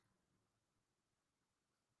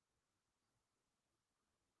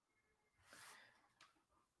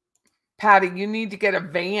 Patty, you need to get a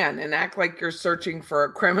van and act like you're searching for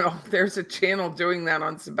a criminal. There's a channel doing that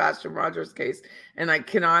on Sebastian Rogers' case, and I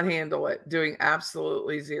cannot handle it, doing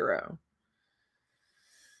absolutely zero.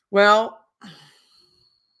 Well,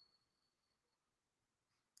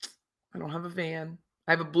 I don't have a van.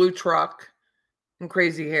 I have a blue truck and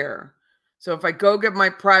crazy hair. So if I go get my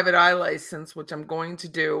private eye license, which I'm going to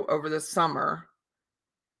do over the summer,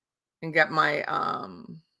 and get my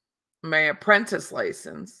my apprentice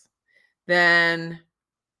license, then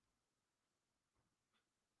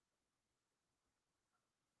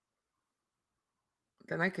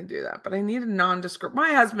I can do that. But I need a nondescript.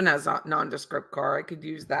 My husband has a nondescript car. I could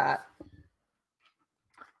use that.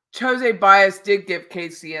 Jose Baez did give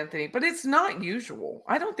Casey Anthony, but it's not usual.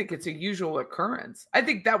 I don't think it's a usual occurrence. I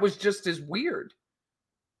think that was just as weird.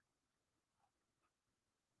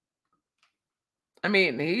 I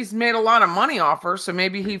mean, he's made a lot of money off her, so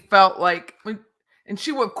maybe he felt like, and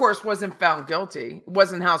she, of course, wasn't found guilty. It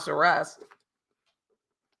wasn't house arrest.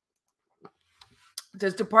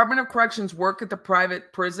 Does Department of Corrections work at the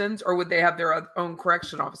private prisons, or would they have their own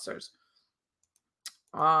correction officers?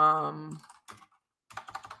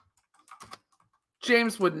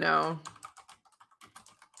 James would know.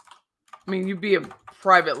 I mean, you'd be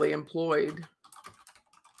privately employed.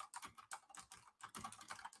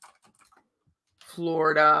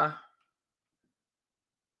 Florida.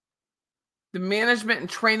 The Management and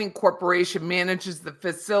Training Corporation manages the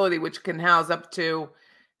facility, which can house up to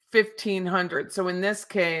 1,500. So in this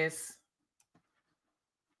case,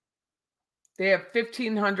 they have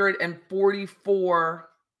 1,544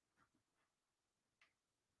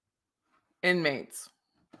 inmates.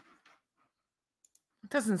 It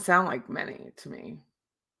doesn't sound like many to me.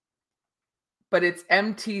 But it's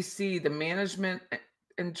MTC, the Management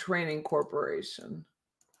and Training Corporation.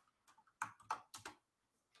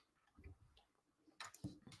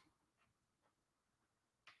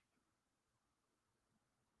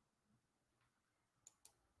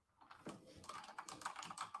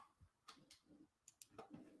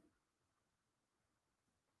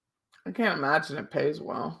 I can't imagine it pays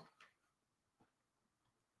well.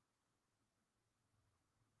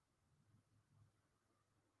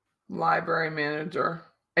 Library manager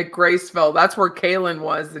at Graceville. That's where Kaylin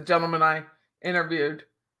was, the gentleman I interviewed.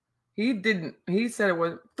 He said it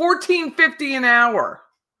was $14.50 an hour.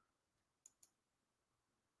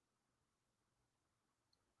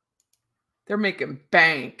 They're making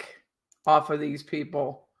bank off of these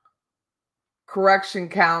people. correction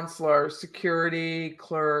counselor, security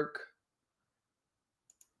clerk.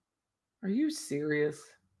 Are you serious?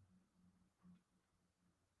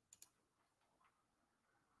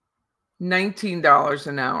 $19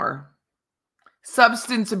 an hour.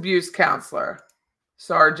 Substance abuse counselor,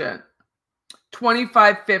 sergeant,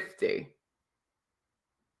 $25.50.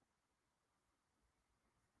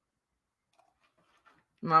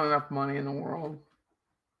 Not enough money in the world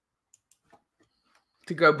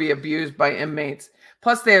to go be abused by inmates.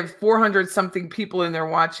 Plus, they have 400 something people in there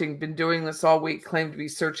watching, been doing this all week, claim to be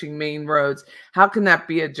searching main roads. How can that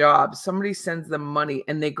be a job? Somebody sends them money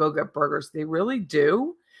and they go get burgers. They really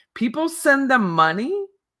do? People send them money?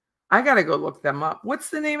 I got to go look them up. What's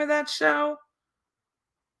the name of that show?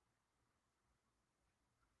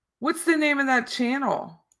 What's the name of that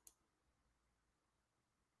channel?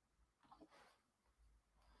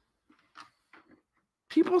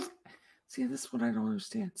 People, see, this is what I don't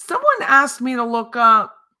understand. Someone asked me to look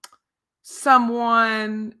up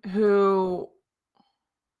someone who,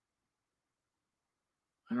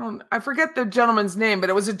 I forget the gentleman's name, but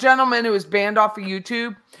it was a gentleman who was banned off of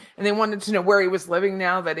YouTube, and they wanted to know where he was living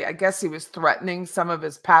now. That I guess he was threatening some of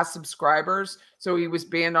his past subscribers, so he was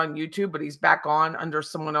banned on YouTube, but he's back on under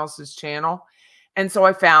someone else's channel. And so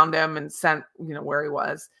I found him and sent, where he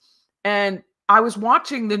was. And I was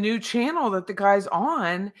watching the new channel that the guy's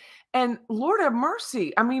on, and Lord have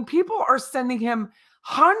mercy. I mean, people are sending him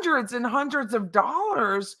hundreds and hundreds of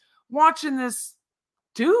dollars watching this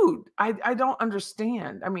dude. I don't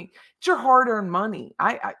understand. I mean, it's your hard-earned money.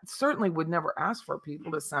 I certainly would never ask for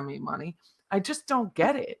people to send me money. I just don't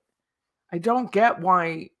get it. I don't get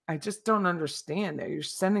why. I just don't understand that you're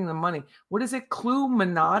sending them money. What is it?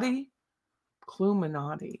 Cluminati?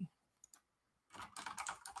 Cluminati.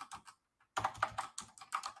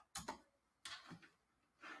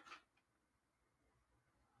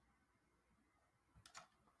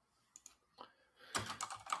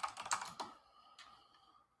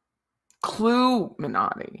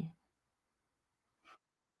 Cluminati.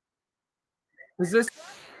 Is this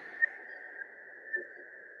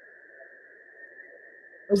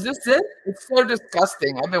it? It's so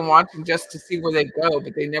disgusting. I've been watching just to see where they go,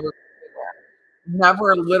 but they never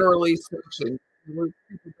literally searching.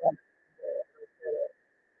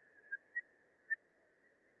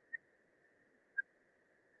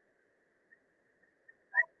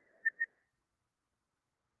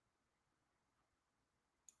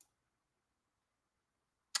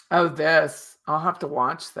 Oh, this. I'll have to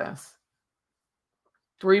watch this.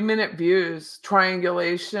 3-minute views,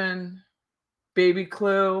 triangulation, baby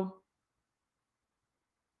clue.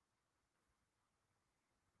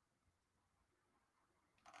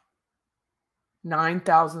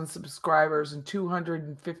 $9,000 subscribers and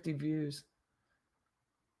 250 views.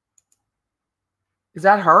 Is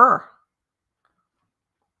that her?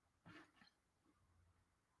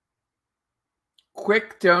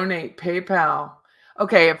 Quick donate, PayPal.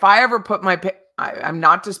 Okay, if I ever put my I'm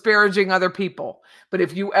not disparaging other people, but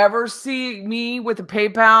if you ever see me with a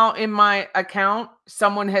PayPal in my account,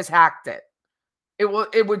 someone has hacked it. It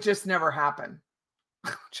would just never happen.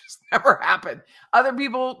 Just never happen. Other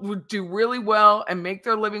people would do really well and make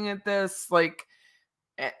their living at this,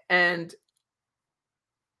 and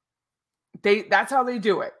that's how they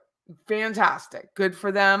do it. Fantastic. Good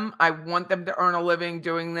for them. I want them to earn a living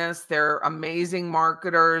doing this. They're amazing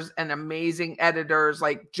marketers and amazing editors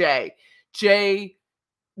like Jay. Jay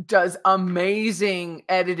does amazing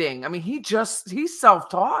editing. I mean, he's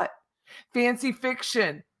self-taught. Fancy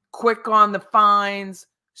fiction, quick on the finds,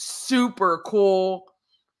 super cool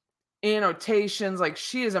annotations. Like,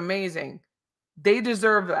 she is amazing. They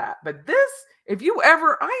deserve that. But this,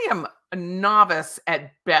 I am a novice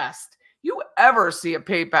at best. You ever see a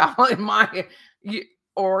PayPal in my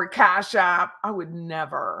or Cash App? I would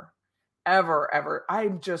never, ever.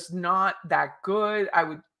 I'm just not that good.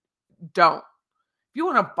 Don't. If you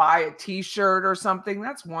want to buy a t-shirt or something,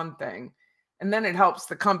 that's one thing. And then it helps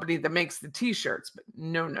the company that makes the t-shirts. But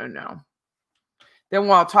no. Then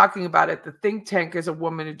while talking about it, the think tank is a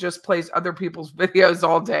woman who just plays other people's videos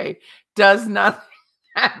all day, does nothing.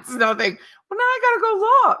 That's nothing. Well, now I got to go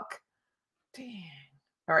look. Damn.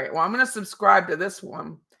 All right. Well, I'm going to subscribe to this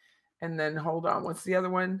one. And then hold on. What's the other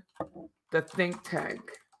one? The think tank.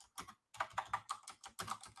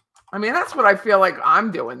 I mean, that's what I feel like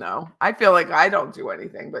I'm doing, though. I feel like I don't do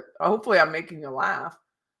anything, but hopefully I'm making you laugh.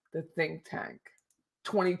 The think tank.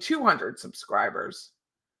 2,200 subscribers.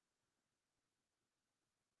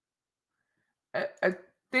 A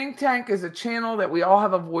think tank is a channel that we all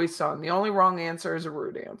have a voice on. The only wrong answer is a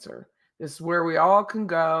rude answer. This is where we all can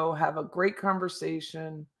go, have a great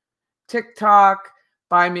conversation. TikTok,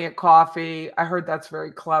 buy me a coffee. I heard that's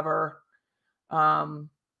very clever.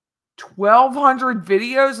 1,200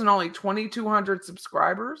 videos and only 2,200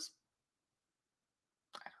 subscribers.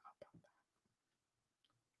 I don't know about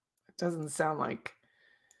that. It doesn't sound like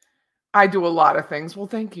I do a lot of things. Well,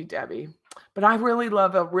 thank you, Debbie. But I really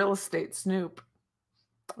love a real estate snoop.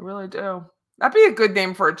 I really do. That'd be a good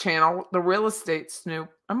name for a channel, the Real Estate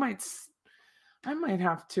Snoop. I might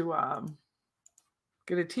have to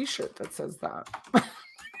get a t-shirt that says that.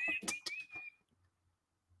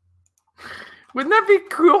 Wouldn't that be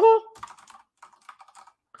cool?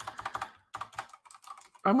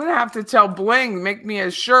 I'm going to have to tell Bling, make me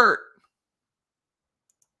a shirt.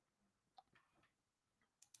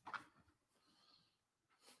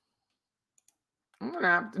 I'm going to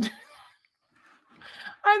have to do that.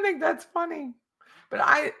 I think that's funny. But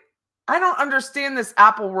I don't understand this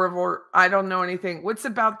Apple River. I don't know anything. What's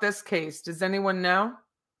about this case? Does anyone know?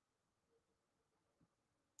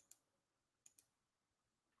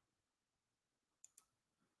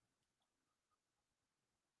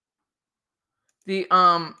 The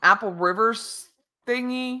Apple Rivers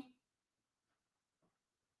thingy.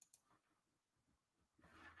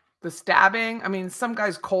 The stabbing. I mean, some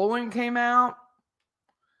guy's colon came out.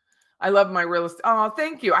 I love my real estate. Oh,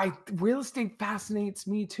 thank you. Real estate fascinates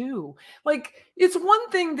me too. Like, it's one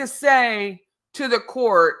thing to say to the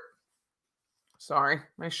court, sorry,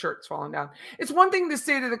 my shirt's falling down. It's one thing to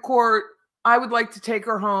say to the court, I would like to take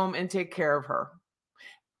her home and take care of her.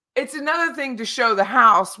 It's another thing to show the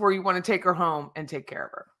house where you want to take her home and take care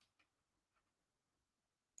of her.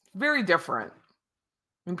 Very different.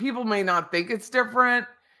 And people may not think it's different,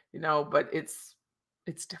 but it's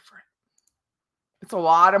different. It's a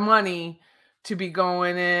lot of money to be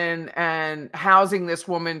going in and housing this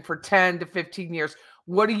woman for 10 to 15 years.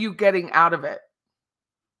 What are you getting out of it?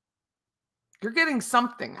 You're getting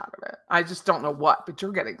something out of it. I just don't know what, but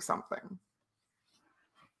you're getting something.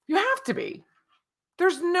 You have to be.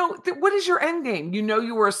 What is your end game?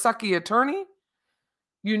 You were a sucky attorney?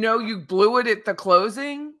 You blew it at the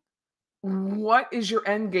closing? What is your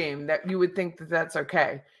end game that you would think that that's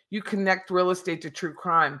okay? You connect real estate to true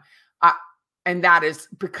crime. And that is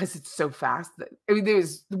because it's so fast.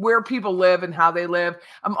 There's where people live and how they live.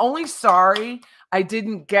 I'm only sorry I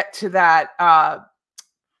didn't get to that.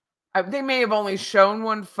 They may have only shown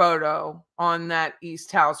one photo on that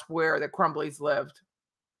East house where the Crumbleys lived.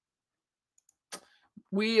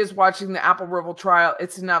 We is watching the Apple River trial.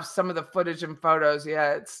 It's enough. Some of the footage and photos.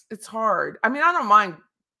 Yeah, it's hard. I mean, I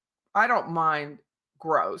don't mind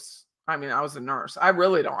gross. I mean, I was a nurse. I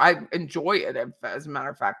really don't. I enjoy it, as a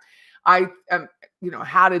matter of fact. I am,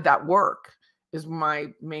 how did that work is my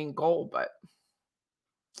main goal, but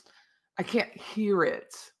I can't hear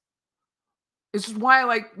it. It's just why I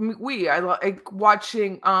like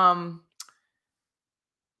watching, I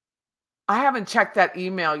haven't checked that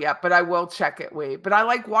email yet, but I will check it. But I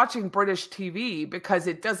like watching British TV because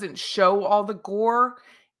it doesn't show all the gore.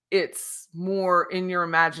 It's more in your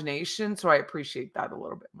imagination. So I appreciate that a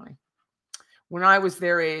little bit, Mike. When I was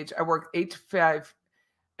their age, I worked 8 to 5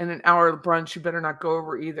 and an hour of brunch. You better not go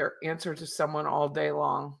over either. Answer to someone all day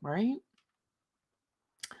long, right?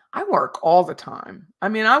 I work all the time. I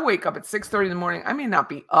mean, I wake up at 6:30 in the morning. I may not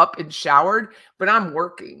be up and showered, but I'm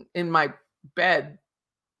working in my bed,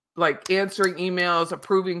 like answering emails,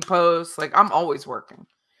 approving posts. Like, I'm always working.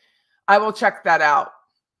 I will check that out.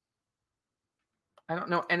 I don't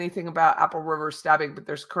know anything about Apple River stabbing, but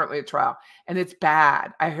there's currently a trial. And it's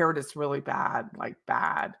bad. I heard it's really bad, like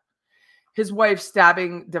bad. His wife,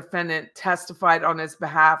 stabbing defendant, testified on his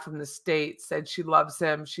behalf from the state, said she loves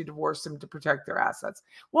him. She divorced him to protect their assets.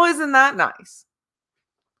 Well, isn't that nice?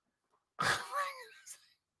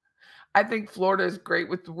 I think Florida is great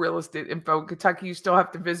with real estate info. In Kentucky, you still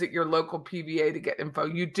have to visit your local PVA to get info.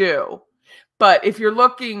 You do. But if you're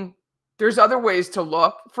looking, there's other ways to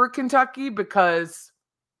look for Kentucky because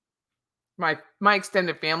my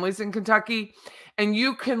extended family's in Kentucky. And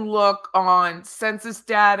you can look on census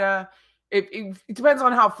data. It depends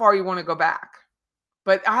on how far you want to go back.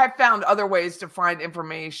 But I have found other ways to find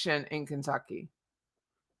information in Kentucky.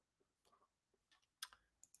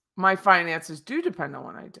 My finances do depend on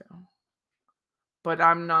what I do. But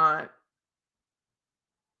I'm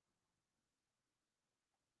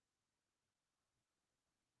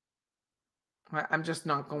just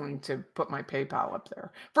not going to put my PayPal up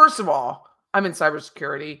there. First of all, I'm in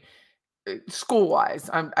cybersecurity. School-wise,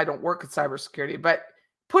 I don't work at cybersecurity, but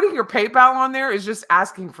putting your PayPal on there is just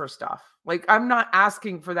asking for stuff. Like, I'm not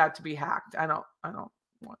asking for that to be hacked. I don't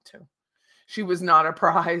want to. She was not a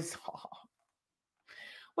prize. Oh.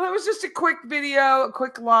 Well, it was just a quick video, a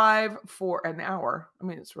quick live for an hour. I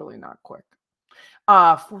mean, it's really not quick.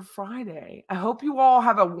 for Friday. I hope you all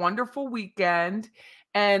have a wonderful weekend.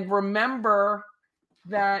 And remember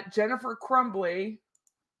that Jennifer Crumbley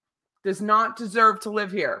does not deserve to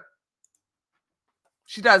live here.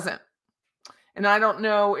 She doesn't. And I don't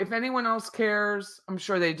know if anyone else cares. I'm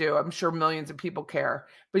sure they do. I'm sure millions of people care.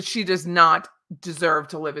 But she does not deserve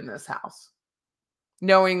to live in this house,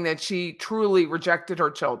 knowing that she truly rejected her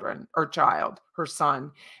children, her child, her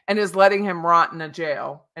son, and is letting him rot in a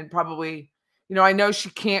jail. And probably, I know she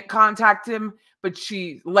can't contact him, but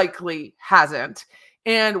she likely hasn't.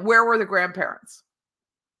 And where were the grandparents?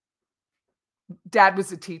 Dad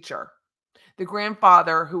was a teacher. The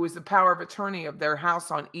grandfather, who was the power of attorney of their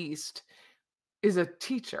house on East, is a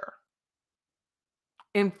teacher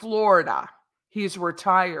in Florida. He's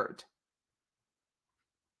retired.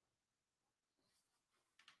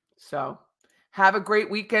 So have a great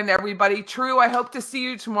weekend, everybody. True, I hope to see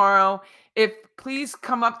you tomorrow. Please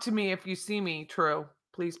come up to me if you see me, True.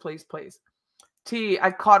 Please, please, please. T, I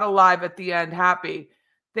caught a live at the end. Happy.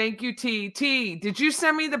 Thank you, T. T, did you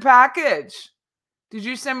send me the package? Did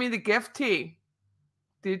you send me the gift, T?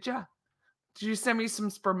 Did you? Did you send me some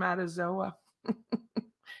spermatozoa?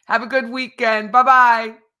 Have a good weekend.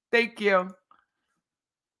 Bye-bye. Thank you.